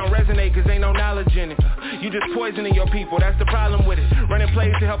 Your shit don't resonate cause ain't no knowledge in it. You just poisoning your people, that's the problem with it. Running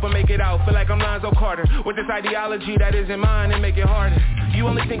plays to help them make it out, feel like I'm Lonzo Carter. With this ideology that isn't mine and make it harder. You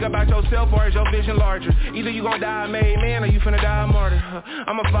only think about yourself or is your vision larger? Either you gon' die a made man or you finna die a martyr.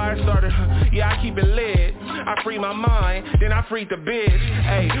 I'm a fire starter, yeah I keep it lit. I free my mind, then I freed the bitch.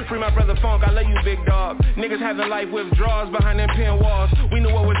 Hey, free my brother Funk, I love you big dog. Niggas having life withdrawals behind them pen walls. We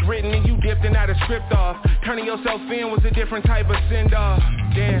knew what was written and you dipped and out a script off. Turning yourself in was a different type of send-off.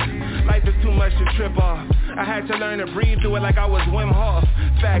 Damn, life is too much to trip off. I had to learn to breathe through it like I was Wim Hof.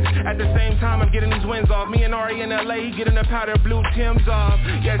 Facts, at the same time I'm getting these wins off. Me and Ari in LA getting the powder blue Timbs off.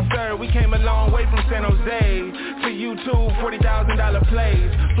 Yes sir, we came a long way from San Jose to YouTube, $40,000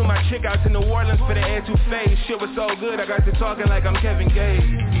 plays. Flew my chick out to New Orleans for the Air Touffet. Shit was so good I got to talking like I'm Kevin Gates.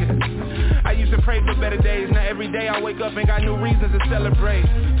 I used to pray for better days. Now every day I wake up and got new reasons to celebrate.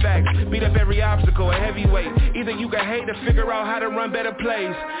 Facts, beat up every obstacle, a heavyweight. Either you can hate or figure out how to run better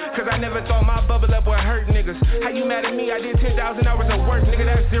plays. Cause I never thought my bubble up would hurt niggas. How you mad at me? I did 10,000 hours of work. Nigga,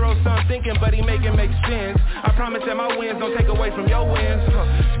 that's zero-sum thinking, but he make it make sense. I promise that my wins don't take away from your wins.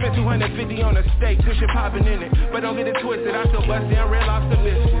 Spent $250 on a steak, this shit poppin' in it. But don't get it twisted, I still bust down real lobster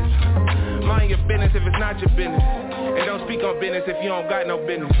biscuits. Mind your business if it's not your business. And don't speak on business if you don't got no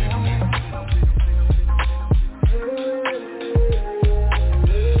business.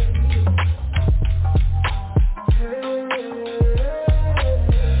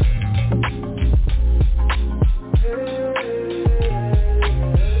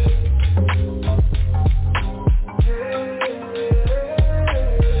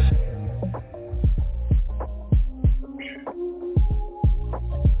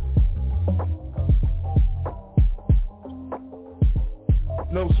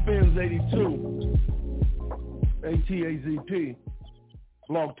 No SPINZ 82, ATAZP,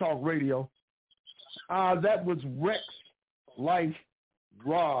 Blog Talk Radio. That was Rex Life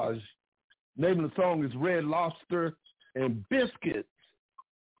Raj. Name of the song is Red Lobster and Biscuits.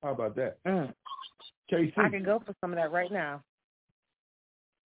 How about that? KC. I can go for some of that right now.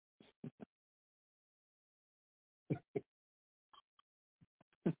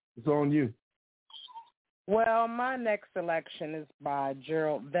 It's on you. Well, my next selection is by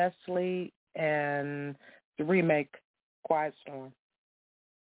Gerald Vesley and the remake, Quiet Storm.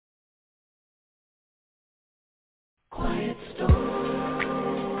 Quiet Storm.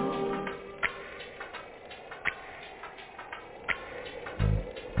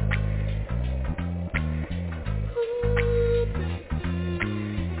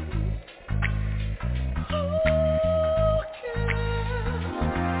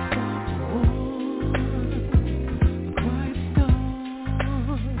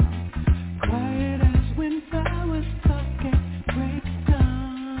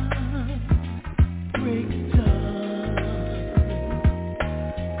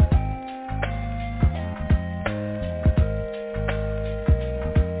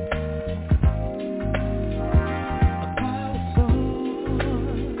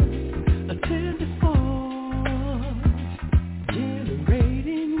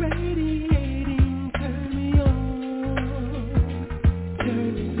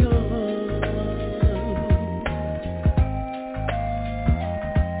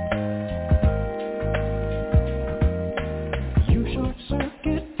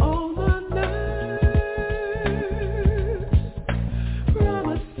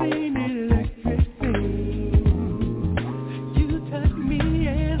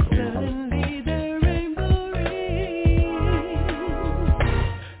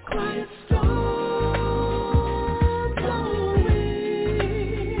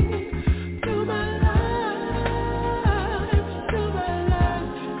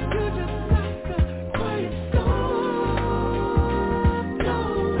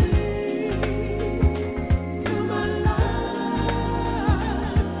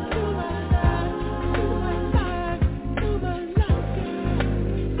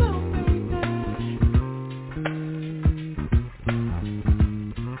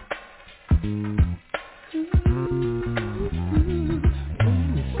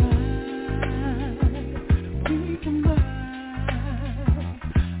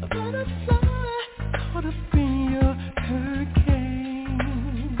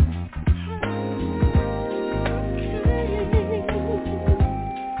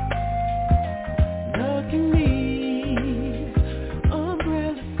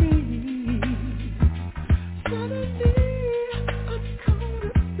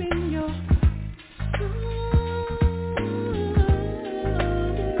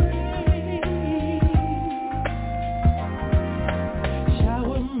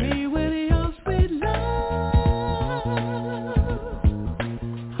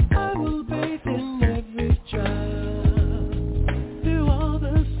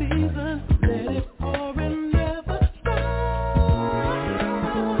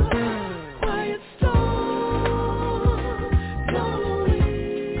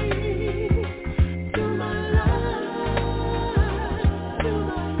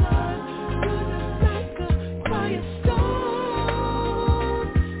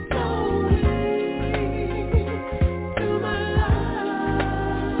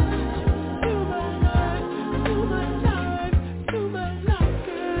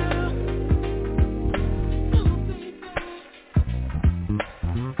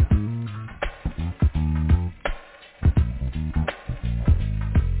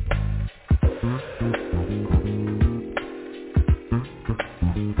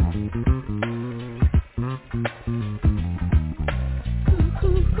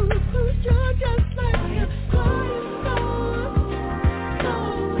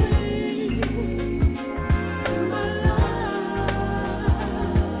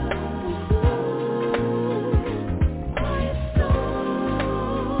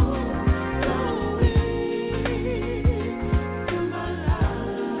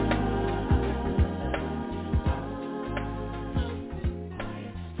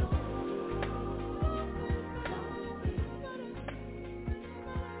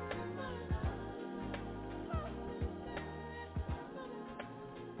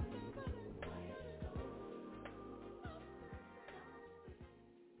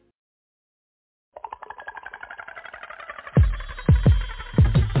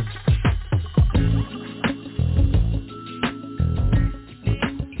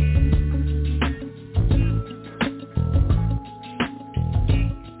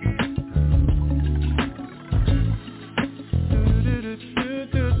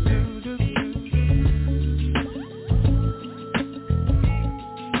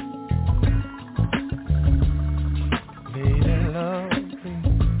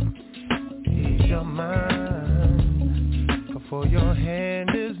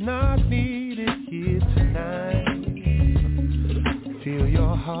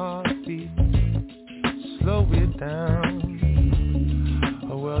 down.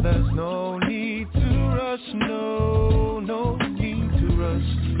 Oh, well, there's no need to rush, no need to rush,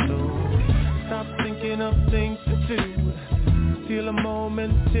 no. Stop thinking of things to do. Feel a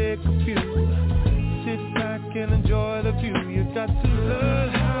moment, take a few. Sit back and enjoy the view. You got to learn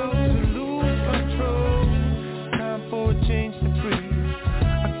how to lose control. Time for a change to breathe.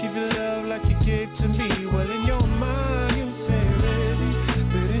 I give you love like you gave to me. Well, in your mind you say ready,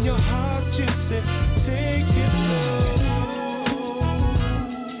 but in your heart you say take it slow.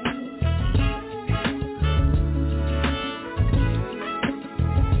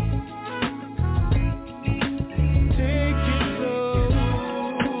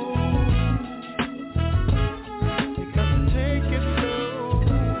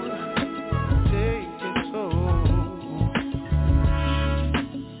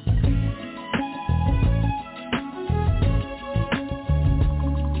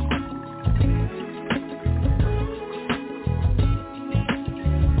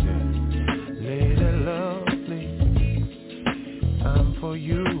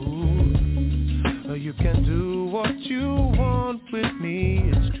 You can do what you want with me,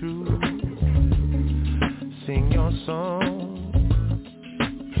 it's true. Sing your song,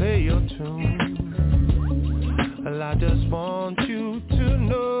 play your tune. Well, I just want you to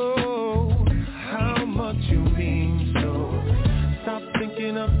know how much you mean. So stop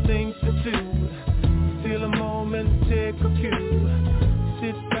thinking of things to do. Feel a moment, take a few.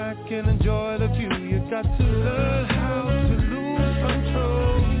 Sit back and enjoy the view. You got to learn how to lose control.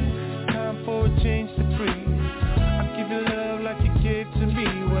 For a change to breathe. I give you love like you gave to me.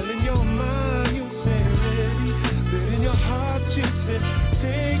 Well, in your mind you say ready, but in your heart you say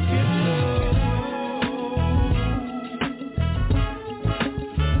take it slow.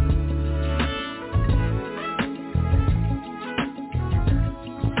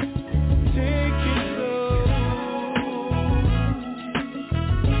 Take it slow.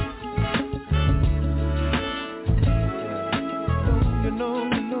 You know.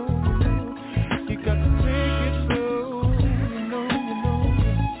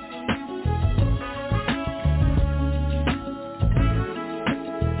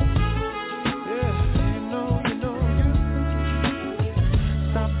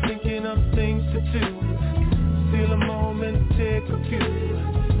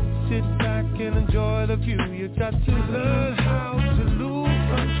 Enjoy the view. You got to learn how to lose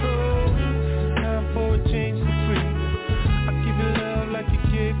control. Time for a change to breathe. I give you love like you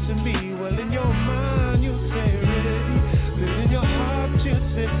gave to me. Well, in your mind you say ready, but in your heart you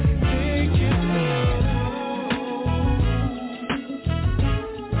say take it slow.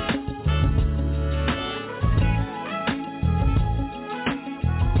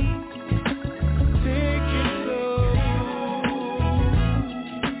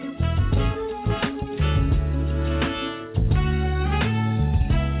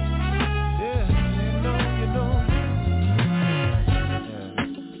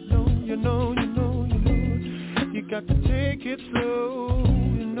 Got to take it slow,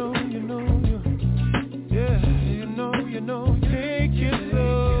 you know, yeah, you know, take it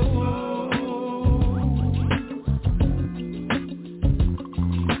slow.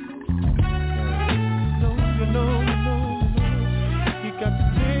 You know, you got to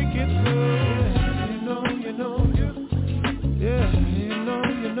take it slow, you know, yeah, you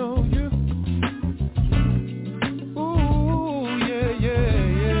know, you. Ooh, yeah.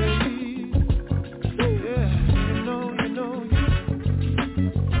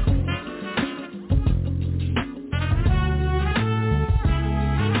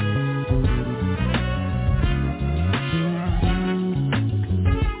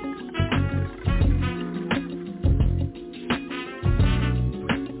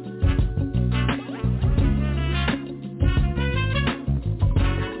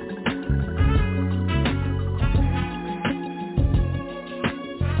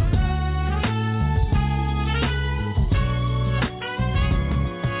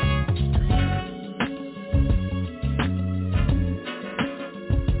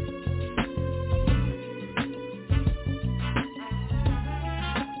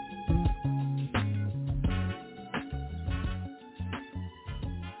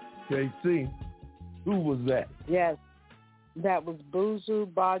 JC, who was that? Yes, that was Buzu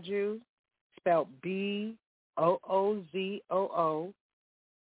Baju, spelled B-O-O-Z-O-O,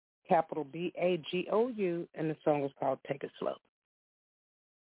 capital B-A-G-O-U, and the song was called Take It Slow.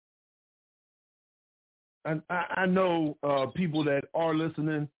 And I know people that are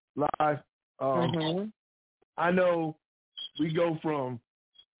listening live. I know we go from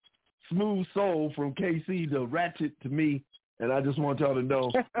smooth soul from KC to ratchet to me, and I just want y'all to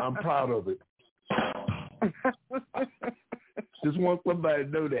know I'm proud of it. Just want somebody to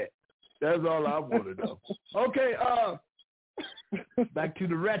know that. That's all I want to know. Okay, back to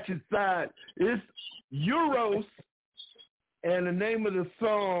the ratchet side. It's Euros, and the name of the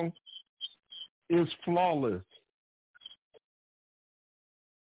song is Flawless.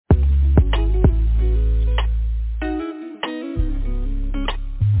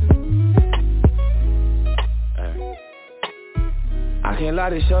 I can't lie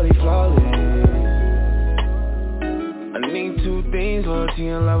to shorty flawless. I need two things, loyalty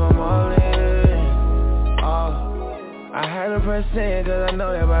and love, I'm all in. I had to press in cause I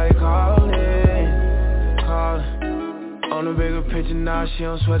know that body calling. On the bigger picture now, she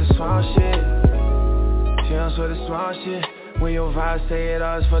don't sweat the small shit. She don't sweat the small shit. When your vibe say it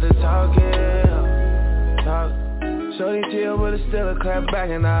all, it's for the talking. Talk. Shorty chill but it's still a clap back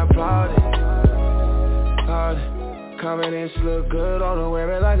and I applaud it. Coming in, she look good on her,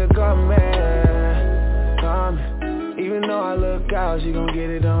 wear it like a garment. Even though I look out, she gon' get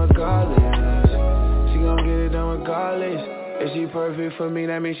it done regardless. She gon' get it done regardless. If she perfect for me,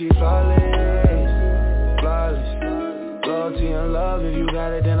 that means she flawless. Flawless. Loyalty and love, if you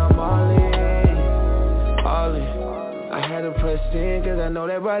got it, then I'm all in. All in. I had to press in, cause I know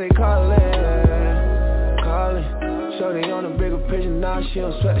that body calling. Shorty on the bigger picture, now she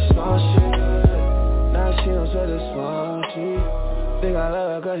don't sweat the small shit. Now she don't sweat the small shit. Think I love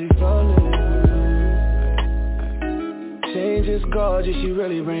her cause she flawless. She ain't just gorgeous, she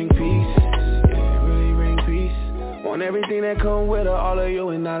really bring peace. Yeah, really bring peace. Want everything that come with her, all of you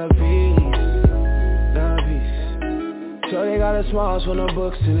and not a piece. Not a piece. Shorty got a smiles from the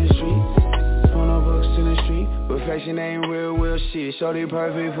books in the streets. From the books in the street. Perfection ain't real shit. Shorty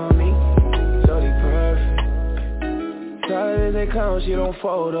perfect for me. Shorty perfect. Solid as they come, she don't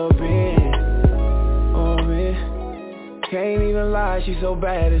fold up in. Oh man, can't even lie, she so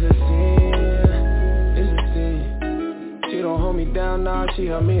bad, it's a sin. It's a sin. She don't hold me down, nah, she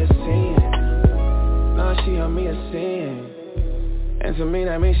help me a sin. Nah, she help me a sin. And to me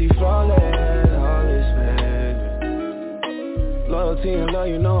that means she flawless. All this man. Loyalty and love,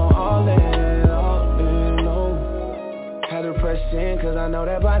 you know I'm all in, no. Had to press in, cause I know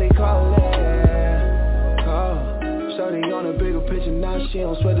that body calling. Shorty on a bigger picture, now she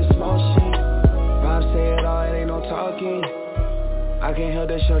don't sweat the small shit. Vibe say it all, it ain't no talking. I can't help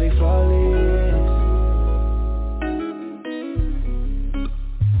that shorty flawless.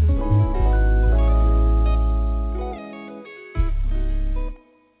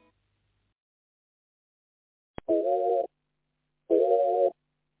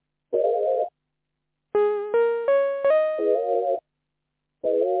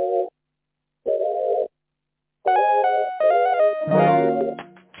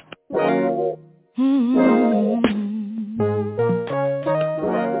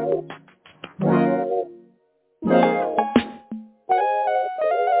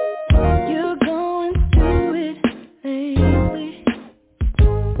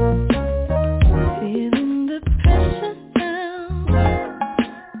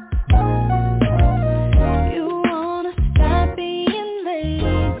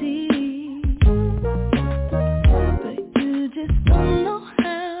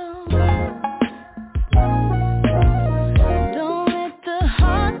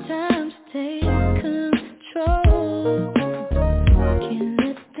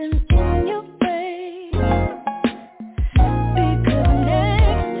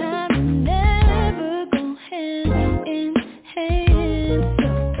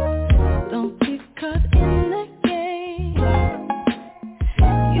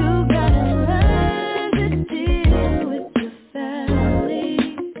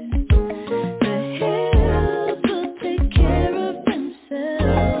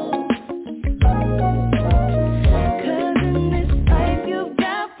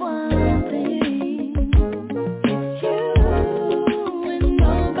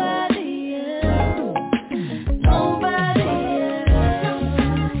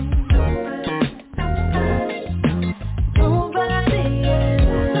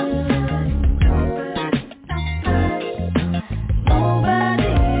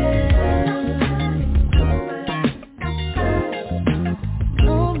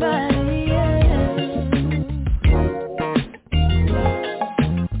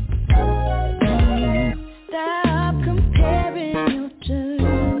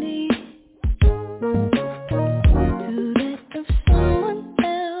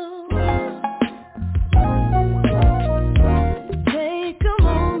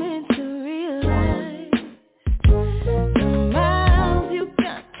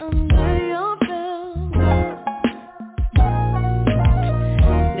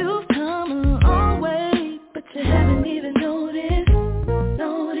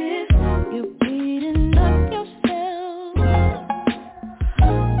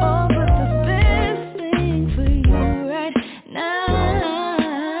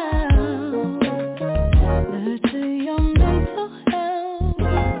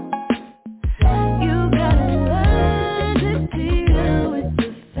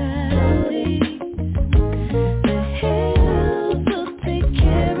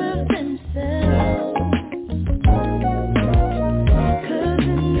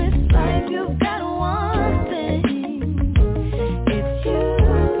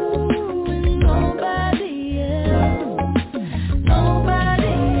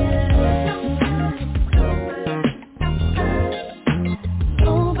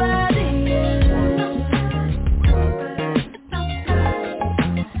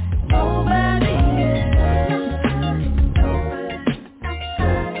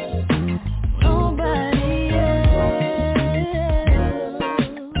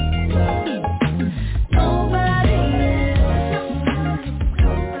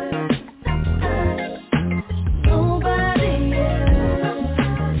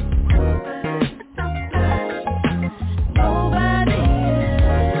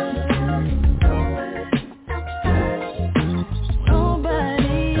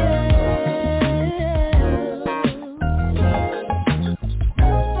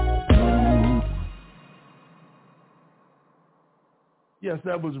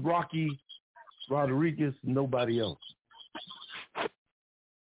 that was Rocky Rodriguez, Nobody Else.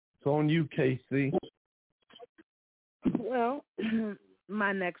 It's on you, KC. Well,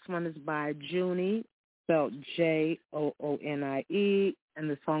 my next one is by Junie, spelled Jonie, and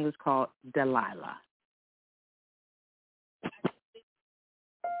the song is called Delilah.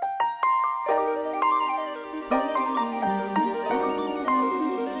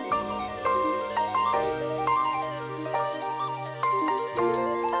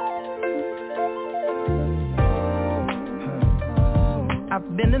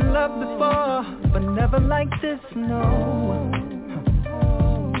 I've been in love before, but never like this, no.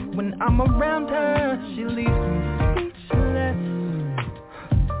 When I'm around her, she leaves me speechless.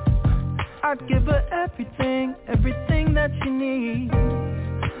 I'd give her everything that she needs.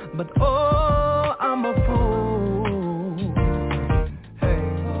 But oh, I'm a fool. Hey,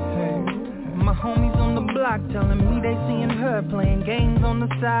 my homies on the block telling me they seeing her playing games on the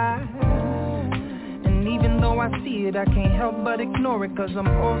side. And even though I see it, I can't help but ignore it, 'cause I'm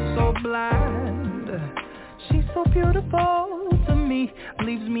oh so blind. She's so beautiful to me,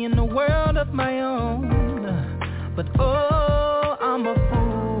 leaves me in a world of my own. But oh, I'm a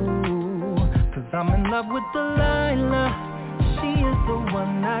fool, 'cause I'm in love with Delilah. She is the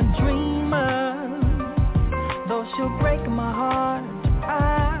one I dream of. Though she'll break my heart,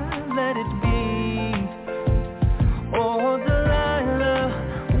 I let it be. Oh, Delilah,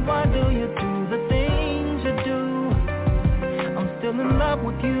 why do you do the things you do? I'm still in love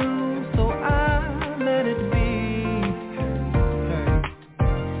with you, so I let it be.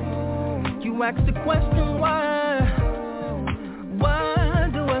 You ask the question why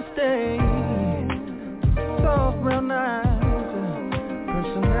do I stay? Soft brown eyes,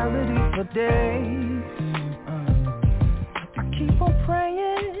 personality for days. I keep on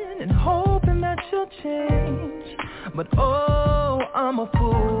praying and hoping that you'll change, but oh, I'm a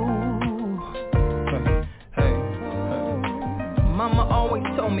fool. Mama always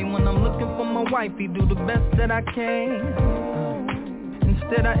told me when I'm looking for my wifey, do the best that I can.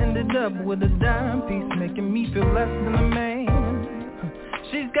 Instead I ended up with a dime piece, making me feel less than a man.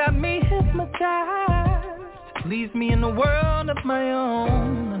 She's got me hypnotized, leaves me in a world of my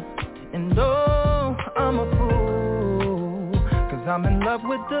own. And oh, I'm a fool, 'cause I'm in love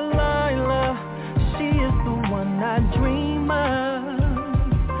with Delilah. She is the one I dream of.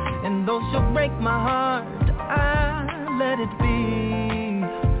 And though she'll break my heart, I let it be.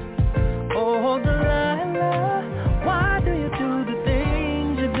 Oh, Delilah, why do you do the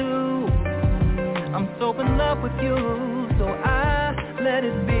things you do? I'm so in love with you, so I let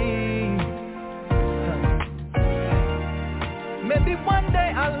it be. Maybe one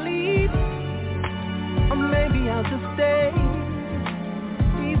day I'll leave, or maybe I'll just stay.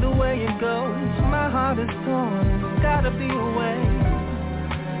 Either way it goes, my heart is torn. There's gotta be a way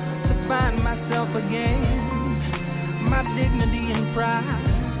to find myself again, my dignity and pride.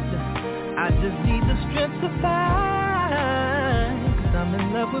 I just need the strength to fight, 'cause I'm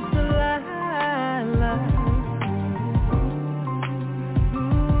in love with Delilah.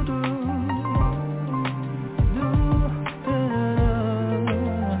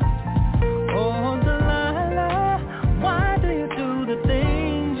 Oh, Delilah, why do you do the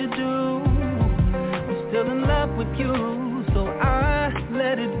things you do? I'm still in love with you, so I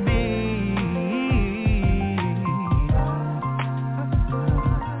let it be.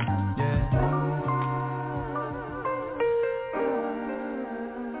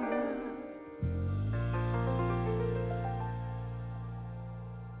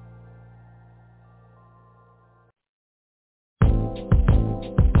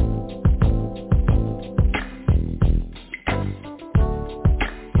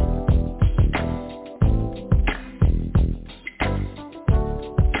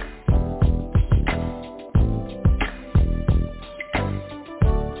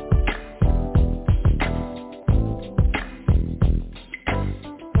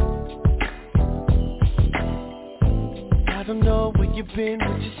 I don't know where you've been,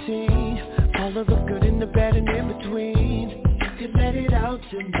 what you seen, all of the good and the bad and in between. You can let it out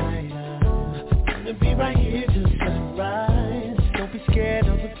tonight. I'm gonna be right here till sunrise. Don't be scared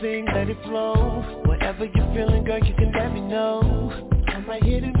of the thing, let it flow. Whatever you're feeling, girl, you can let me know. I'm right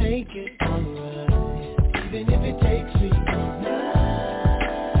here to make it alright, even if it takes me all night.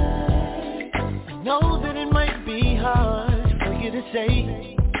 I know that it might be hard for you to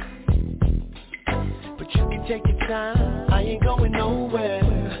say, but you can take your time, I ain't going nowhere.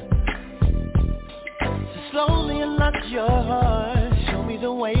 So slowly unlock your heart, show me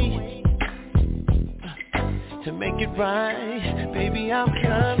the way to make it right. Baby, I'm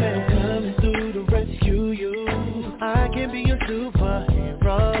coming through to rescue you. I can be your superhero.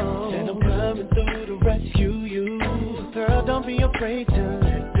 afraid to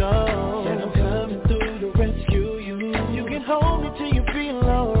let go. Said I'm coming through to rescue you. You can hold me till you feel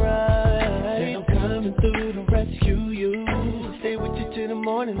alright. Said I'm coming through to rescue you. Stay with you till the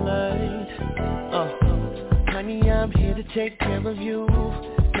morning light. Honey, I'm here to take care of you.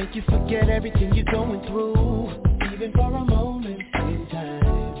 Make you forget everything you're going through. Even for a moment in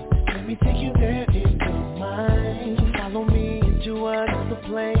time. Let me take you there in your mind. Follow me into another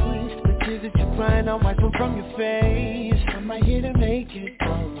place. The tears that you're crying, I'll wipe them from your face. I'm right here to make it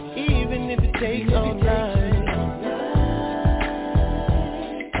alright. Even if it takes all night.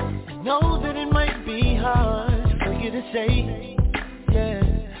 I know that it might be hard for you to say, yeah,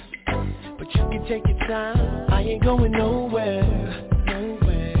 but you can take your time. I ain't going nowhere.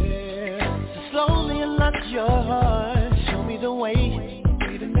 So slowly unlock your heart. Show me the way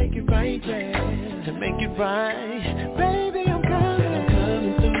to make it right, yeah. To make it right. Baby, I'm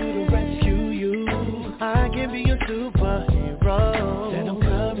coming through to rescue you. I can be your superhero. Said I'm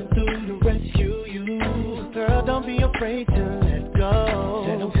coming through to rescue you. Girl, don't be afraid to let go.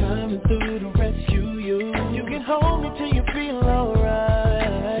 Said I'm coming through to rescue you. You can hold me till you feel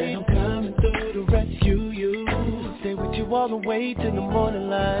alright. Said I'm coming through to rescue you. Stay with you all the way to the morning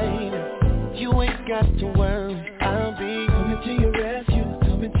light. You ain't got to worry, I'll be coming to your rescue,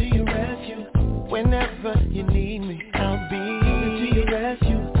 coming to your rescue. Whenever you need me, I'll be coming to your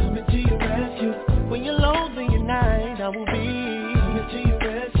rescue, coming to your rescue. When you're lonely at night, I will be coming to your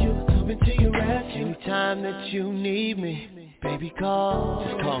rescue, coming to your rescue. Anytime that you need me, baby, call,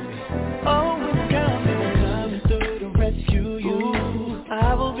 just call me. Oh, I'm coming through to rescue you.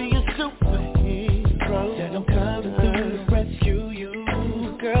 I will be your superhero. Said I'm coming through to rescue you.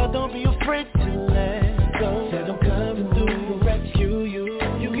 Girl, don't be afraid to let go. Said I'm coming through to rescue you.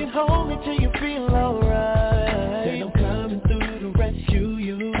 You can hold me till you feel alright. Said I'm coming through to rescue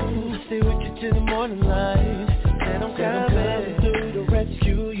you. Stay with you till the morning light. Said I'm coming through to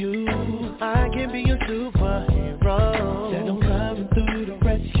rescue you. I can be your superhero. Said I'm coming through to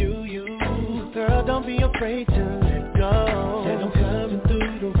rescue you. Girl, don't be afraid to let go. Said I'm coming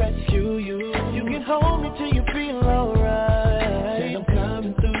through to rescue you. You can hold me till you feel alright. Said I'm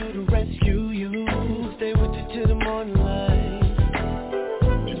coming through to rescue you. Stay with you till the morning light.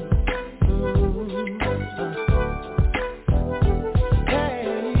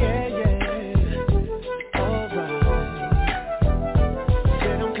 Hey, yeah, yeah. Alright.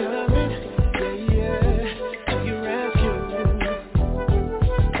 Said I'm coming, yeah, to your rescue.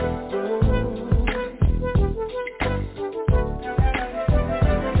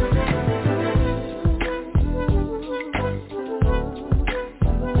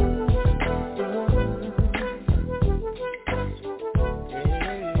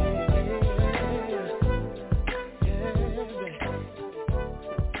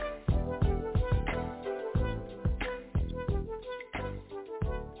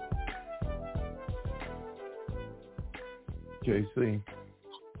 JC.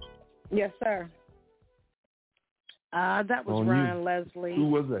 Yes, sir. That was On Ryan you. Leslie. Who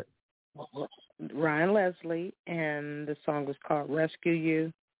was that? Ryan Leslie, and the song was called Rescue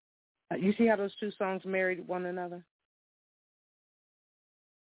You. You see how those two songs married one another?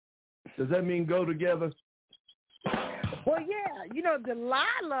 Does that mean go together? Well, yeah. You know,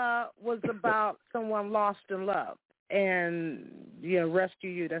 Delilah was about someone lost in love, and, you know, Rescue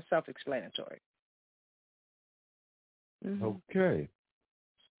You, that's self-explanatory. Mm-hmm. Okay.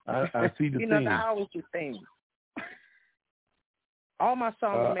 I see the you theme. know, I always do themes. All my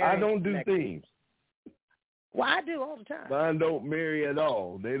songs are married. I don't do themes. Well, I do all the time. Mine don't marry at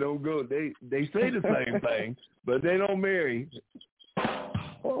all. They don't go. They say the same thing, but they don't marry.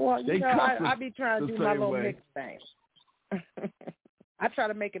 Well, you know, I be trying to do my little mix thing. I try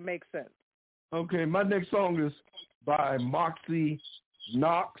to make it make sense. Okay, my next song is by Moxie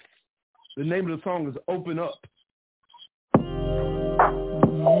Knox. The name of the song is Open Up.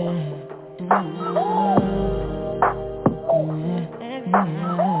 I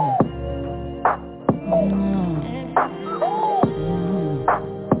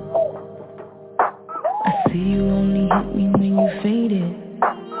see you only hit me when you faded.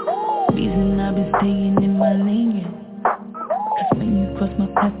 Reason I've been staying in my lane, yeah. Cause when you cross my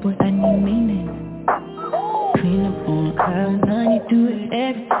path, boy, I need maintenance. Clean up on cloud nine, you do it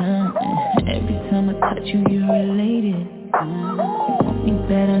every time. Every time I touch you, you're related. You want me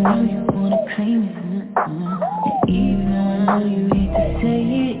bad, I know you wanna claim it. And even though I know you hate to say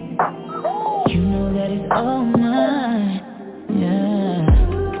it, you know that it's all mine, yeah.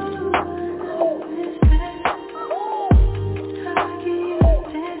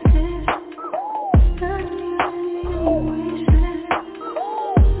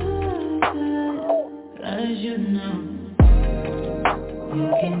 As you know,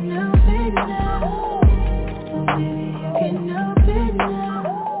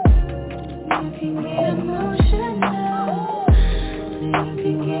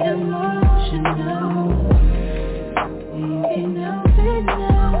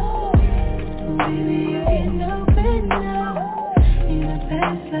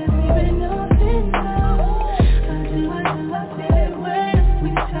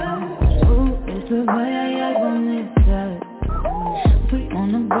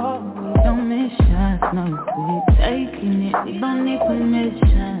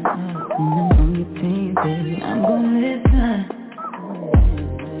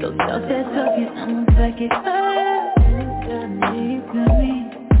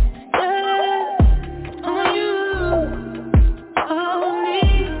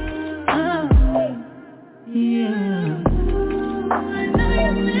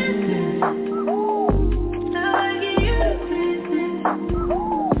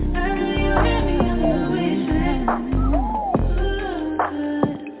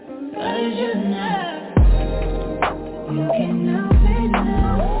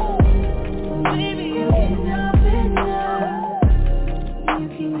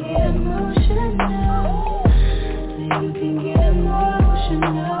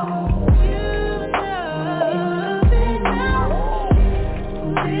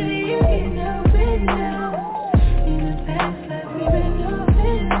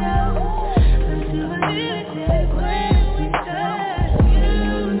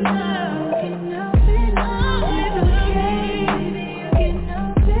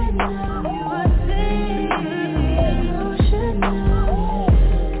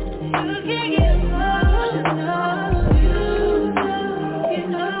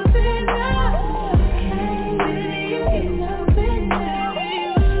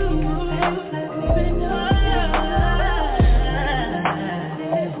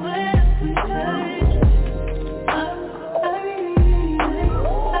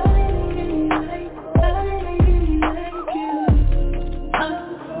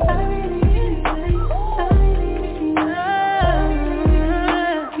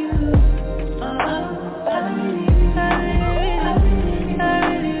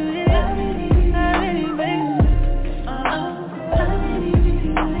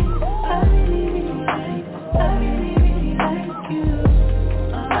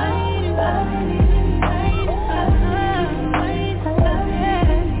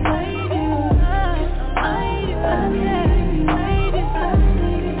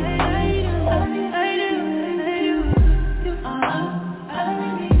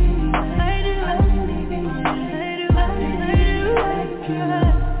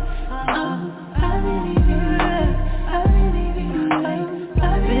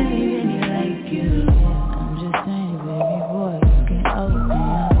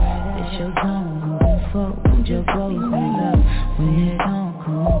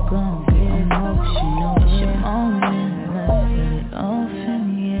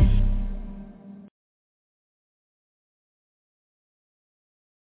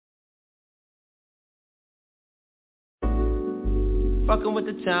 Fucking with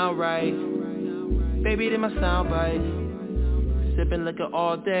the town right. Baby, they my soundbite. Sipping liquor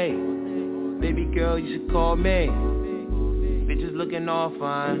all day. Baby girl, you should call me. Bitches looking all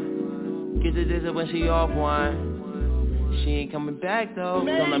fine. Get the dizzy when she off wine. She ain't coming back though.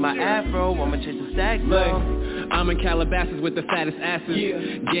 Don't let my afro, I'ma chase the stack though. I'm in Calabasas with the fattest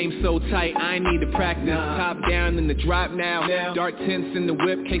asses. Game so tight, I ain't need to practice. Top down in the drop now. Dark tints in the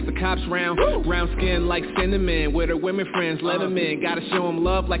whip, case the cops round. Brown skin like cinnamon, with her women friends, let them in. Gotta show them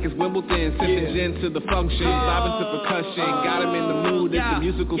love like it's Wimbledon. Sipping gin to the function, vibing to percussion. Got them in the mood, it's a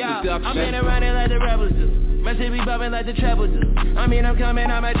musical seduction. I'm in around it like the rebels do. My shit be bumping like the treble do. I mean I'm coming,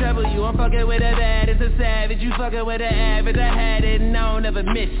 I might treble you. I'm fucking with a bad, it's a savage. You fucking with an average, I had it and I don't ever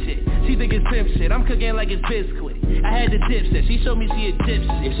miss shit. She think it's simp shit, I'm cooking like it's biscuit. I had the dipset, she showed me she a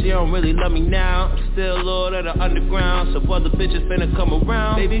dipshit. If she don't really love me now, I'm still lord of the underground. So other bitches finna come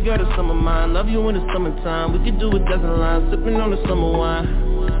around. Baby girl, the summer mine, love you in the summertime. We could do a dozen lines, sipping on the summer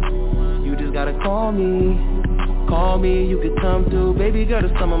wine. You just gotta call me. Call me, you could come through. Baby girl, the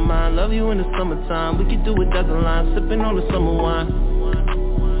summer mine. Love you in the summertime. We could do a dozen lines, sipping on the summer wine.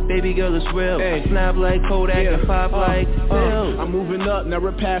 Baby girl, it's real. Hey. Snap like Kodak and pop like pills. I'm moving up,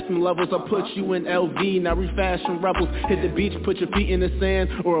 never passing levels. I put you in LV, now we fashion rebels. Hit the beach, put your feet in the sand.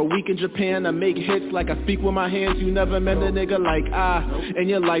 Or a week in Japan, I make hits like I speak with my hands. You never met a nigga like I in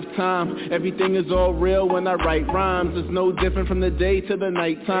your lifetime. Everything is all real when I write rhymes. It's no different from the day to the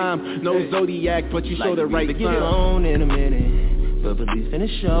nighttime. No zodiac, but you show the right sign. Get on in a minute, but police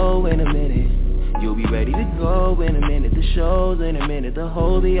finna show in a minute. You'll be ready to go in a minute. The show's in a minute. The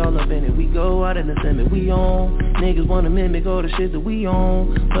whole be all up in it. We go out in the limit. We on. Niggas wanna mimic all the shit that we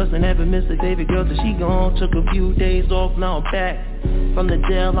on. Plus I never miss a baby girl till she gone. Took a few days off, now I'm back. From the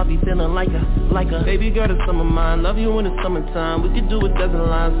jail, I be feeling like a baby girl, the summer mine. Love you in the summertime. We could do a dozen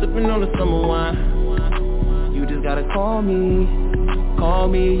lines, sipping on the summer wine. You just gotta call me,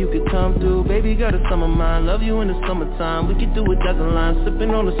 you could come through. Baby girl, the summer mine. Love you in the summertime. We could do a dozen lines, sipping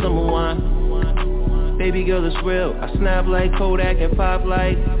on the summer wine. Baby girl, it's real. I snap like Kodak and pop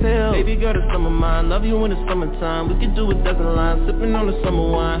like pills. Baby girl, the summer mine. Love you in the summertime. We could do a dozen lines, sipping on the summer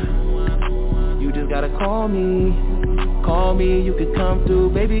wine. You just gotta call me, you could come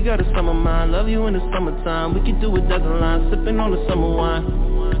through. Baby girl, the summer mine. Love you in the summertime. We could do a dozen lines, sipping on the summer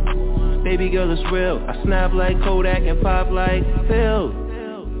wine. Baby girl, it's real. I snap like Kodak and pop like pills.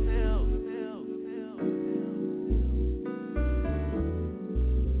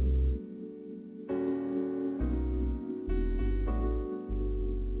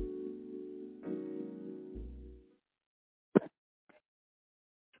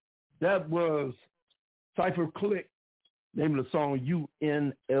 That was Cypher Click, name of the song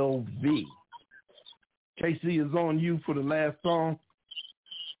UNLV. Casey is on you for the last song.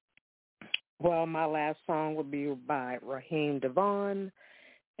 Well, my last song will be by Raheem Devon,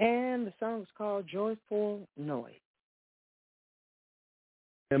 and the song is called Joyful Noise.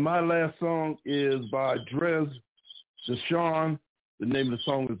 And my last song is by Drez Deshawn. The name of the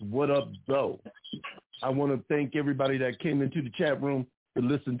song is What Up Though. I want to thank everybody that came into the chat room to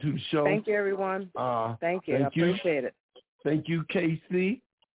listen to the show. Thank you, everyone. Thank you. I appreciate it. Thank you, KC.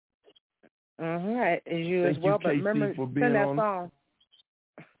 All right. As you as well, but remember, send that song.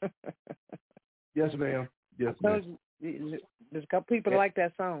 Yes, ma'am. Yes, ma'am. There's a couple people like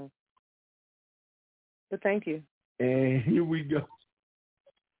that song. But thank you. And here we go.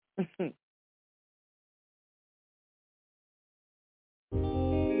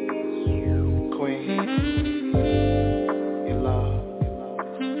 Queen.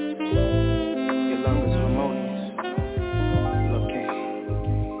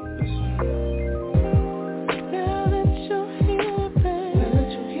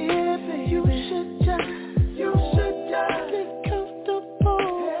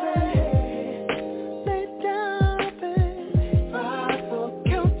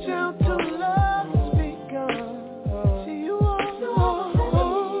 Countdown to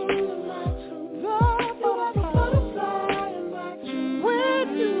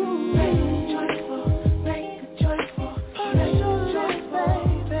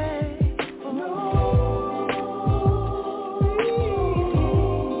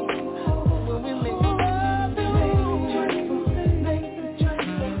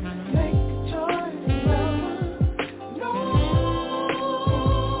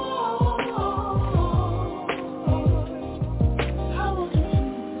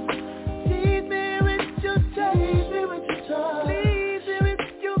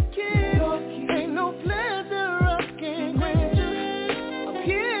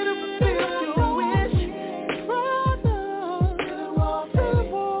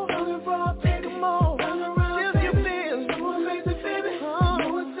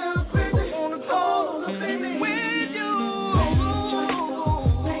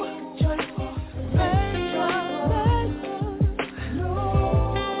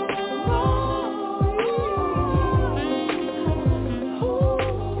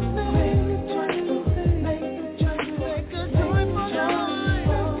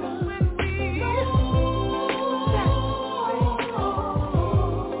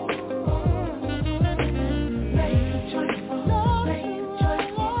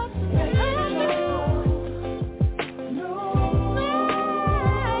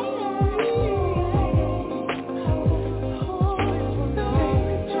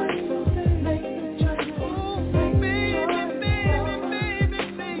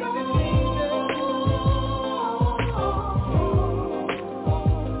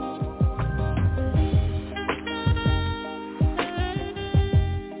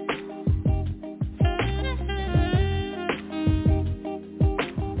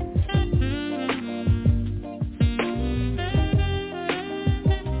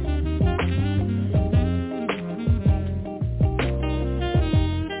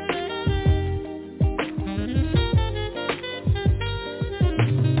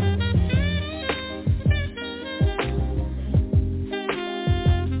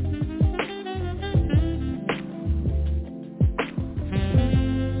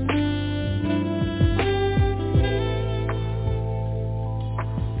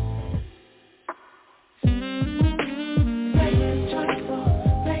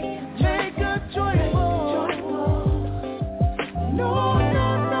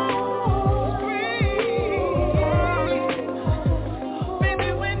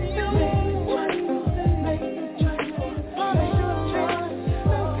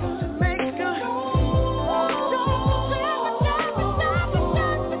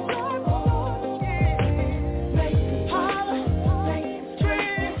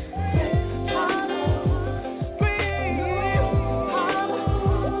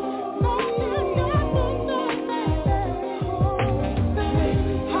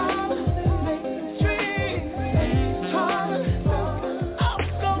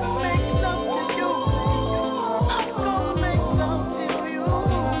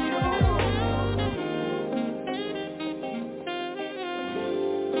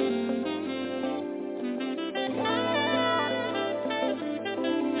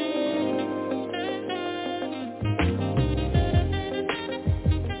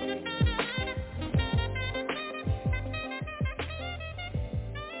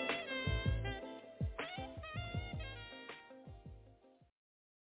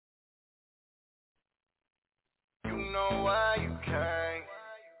know why you came.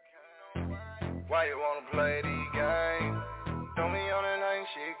 Why you wanna play these games? Don't be on that lame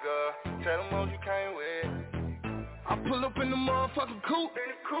shit, girl. Tell them what you came with. I pull up in the motherfucking coupe.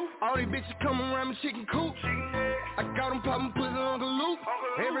 All these bitches come around me chicken coop. I got them poppin' pussy on the loop.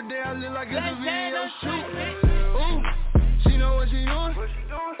 Every day I live like it's a video shoot. Ooh, she know what she doing.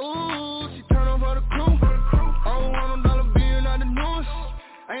 Ooh, she turn on for the crew. I don't want no $1 bill, not the newest.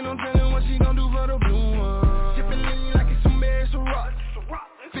 Ain't no telling what she gon' do for the blue one. Sippin' lean like it's some Mary Ciroc.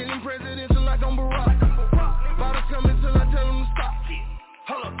 Feeling presidential like I'm Barack. Bottles coming till I tell them to stop.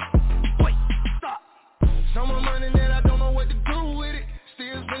 Hold up, wait, stop. So much money that I don't know what to do with it.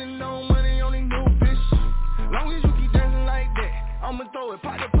 Still spending no money on these new bitch. Long as you keep dancing like that, I'ma throw it,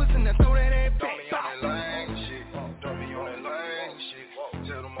 pop your pussy and throw that ass back. Don't be on that lame shit. Don't be on that lame shit.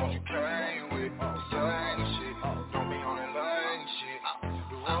 Tell them what you came with. The same shit. Don't be on that lame shit.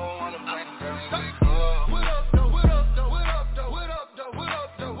 I don't wanna play the game with love. What up, though? What up, though? What up, though? What up, though? What up,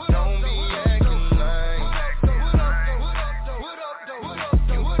 though? What up, Don't be acting lame. What up, though? What up, though? What up,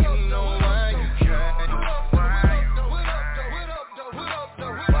 though? What up, though? What up, though? What up, You know why you came.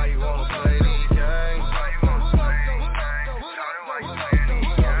 Why you wanna play these games?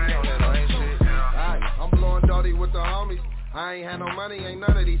 I'm blowing dirty with the homies. I ain't had no money, ain't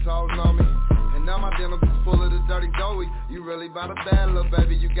none of these hoes know me. And now my denim is full of the dirty doughy. You really bout a bad little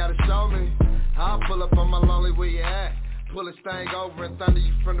baby, you gotta show me. I'll pull up on my lonely where you at. Pull this thing over and thunder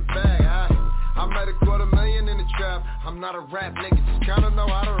you from the bag. I made $250,000 in the trap. I'm not a rap nigga, just kinda know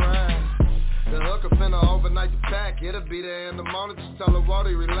how to rap. The hooker finna overnight the pack. It'll be there in the morning, just tell her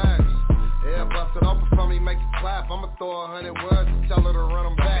Wody relax. Yeah, bust it open for me, make it clap. I'ma throw 100 words and tell her to run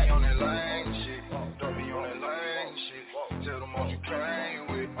them back. Don't be on that lame shit. Don't be on that lame shit. Tell them what you came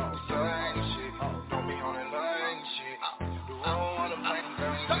with. The same shit. Don't be on that lame shit. I don't wanna play the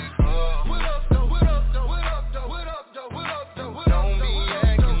game with love. What up, though? What up, though? What up, though? What up, though? What up, though? What up, Don't be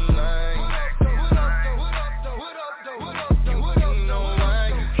acting lame. What up, though? What up, though? What up, though? What up, though? What up, though? What up, You know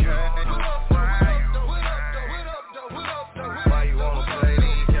why you came. Why you wanna play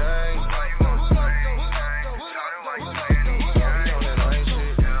these games?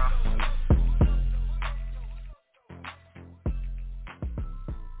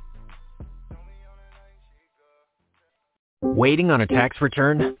 Waiting on a tax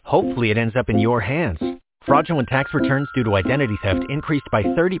return? Hopefully it ends up in your hands. Fraudulent tax returns due to identity theft increased by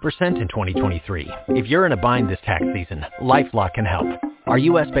 30% in 2023. If you're in a bind this tax season, LifeLock can help. Our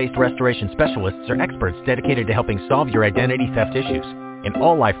U.S.-based restoration specialists are experts dedicated to helping solve your identity theft issues. And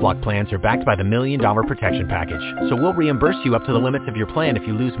all LifeLock plans are backed by the $1 Million Protection Package. So we'll reimburse you up to the limits of your plan if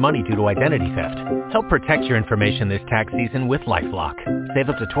you lose money due to identity theft. Help protect your information this tax season with LifeLock. Save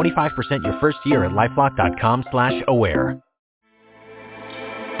up to 25% your first year at LifeLock.com/aware.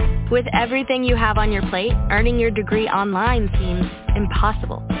 With everything you have on your plate, earning your degree online seems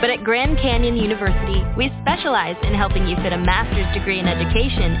impossible. But at Grand Canyon University, we specialize in helping you fit a master's degree in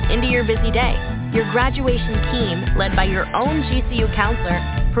education into your busy day. Your graduation team, led by your own GCU counselor,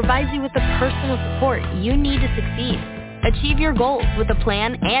 provides you with the personal support you need to succeed. Achieve your goals with a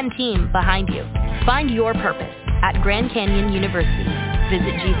plan and team behind you. Find your purpose at Grand Canyon University.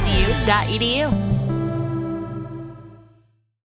 Visit gcu.edu.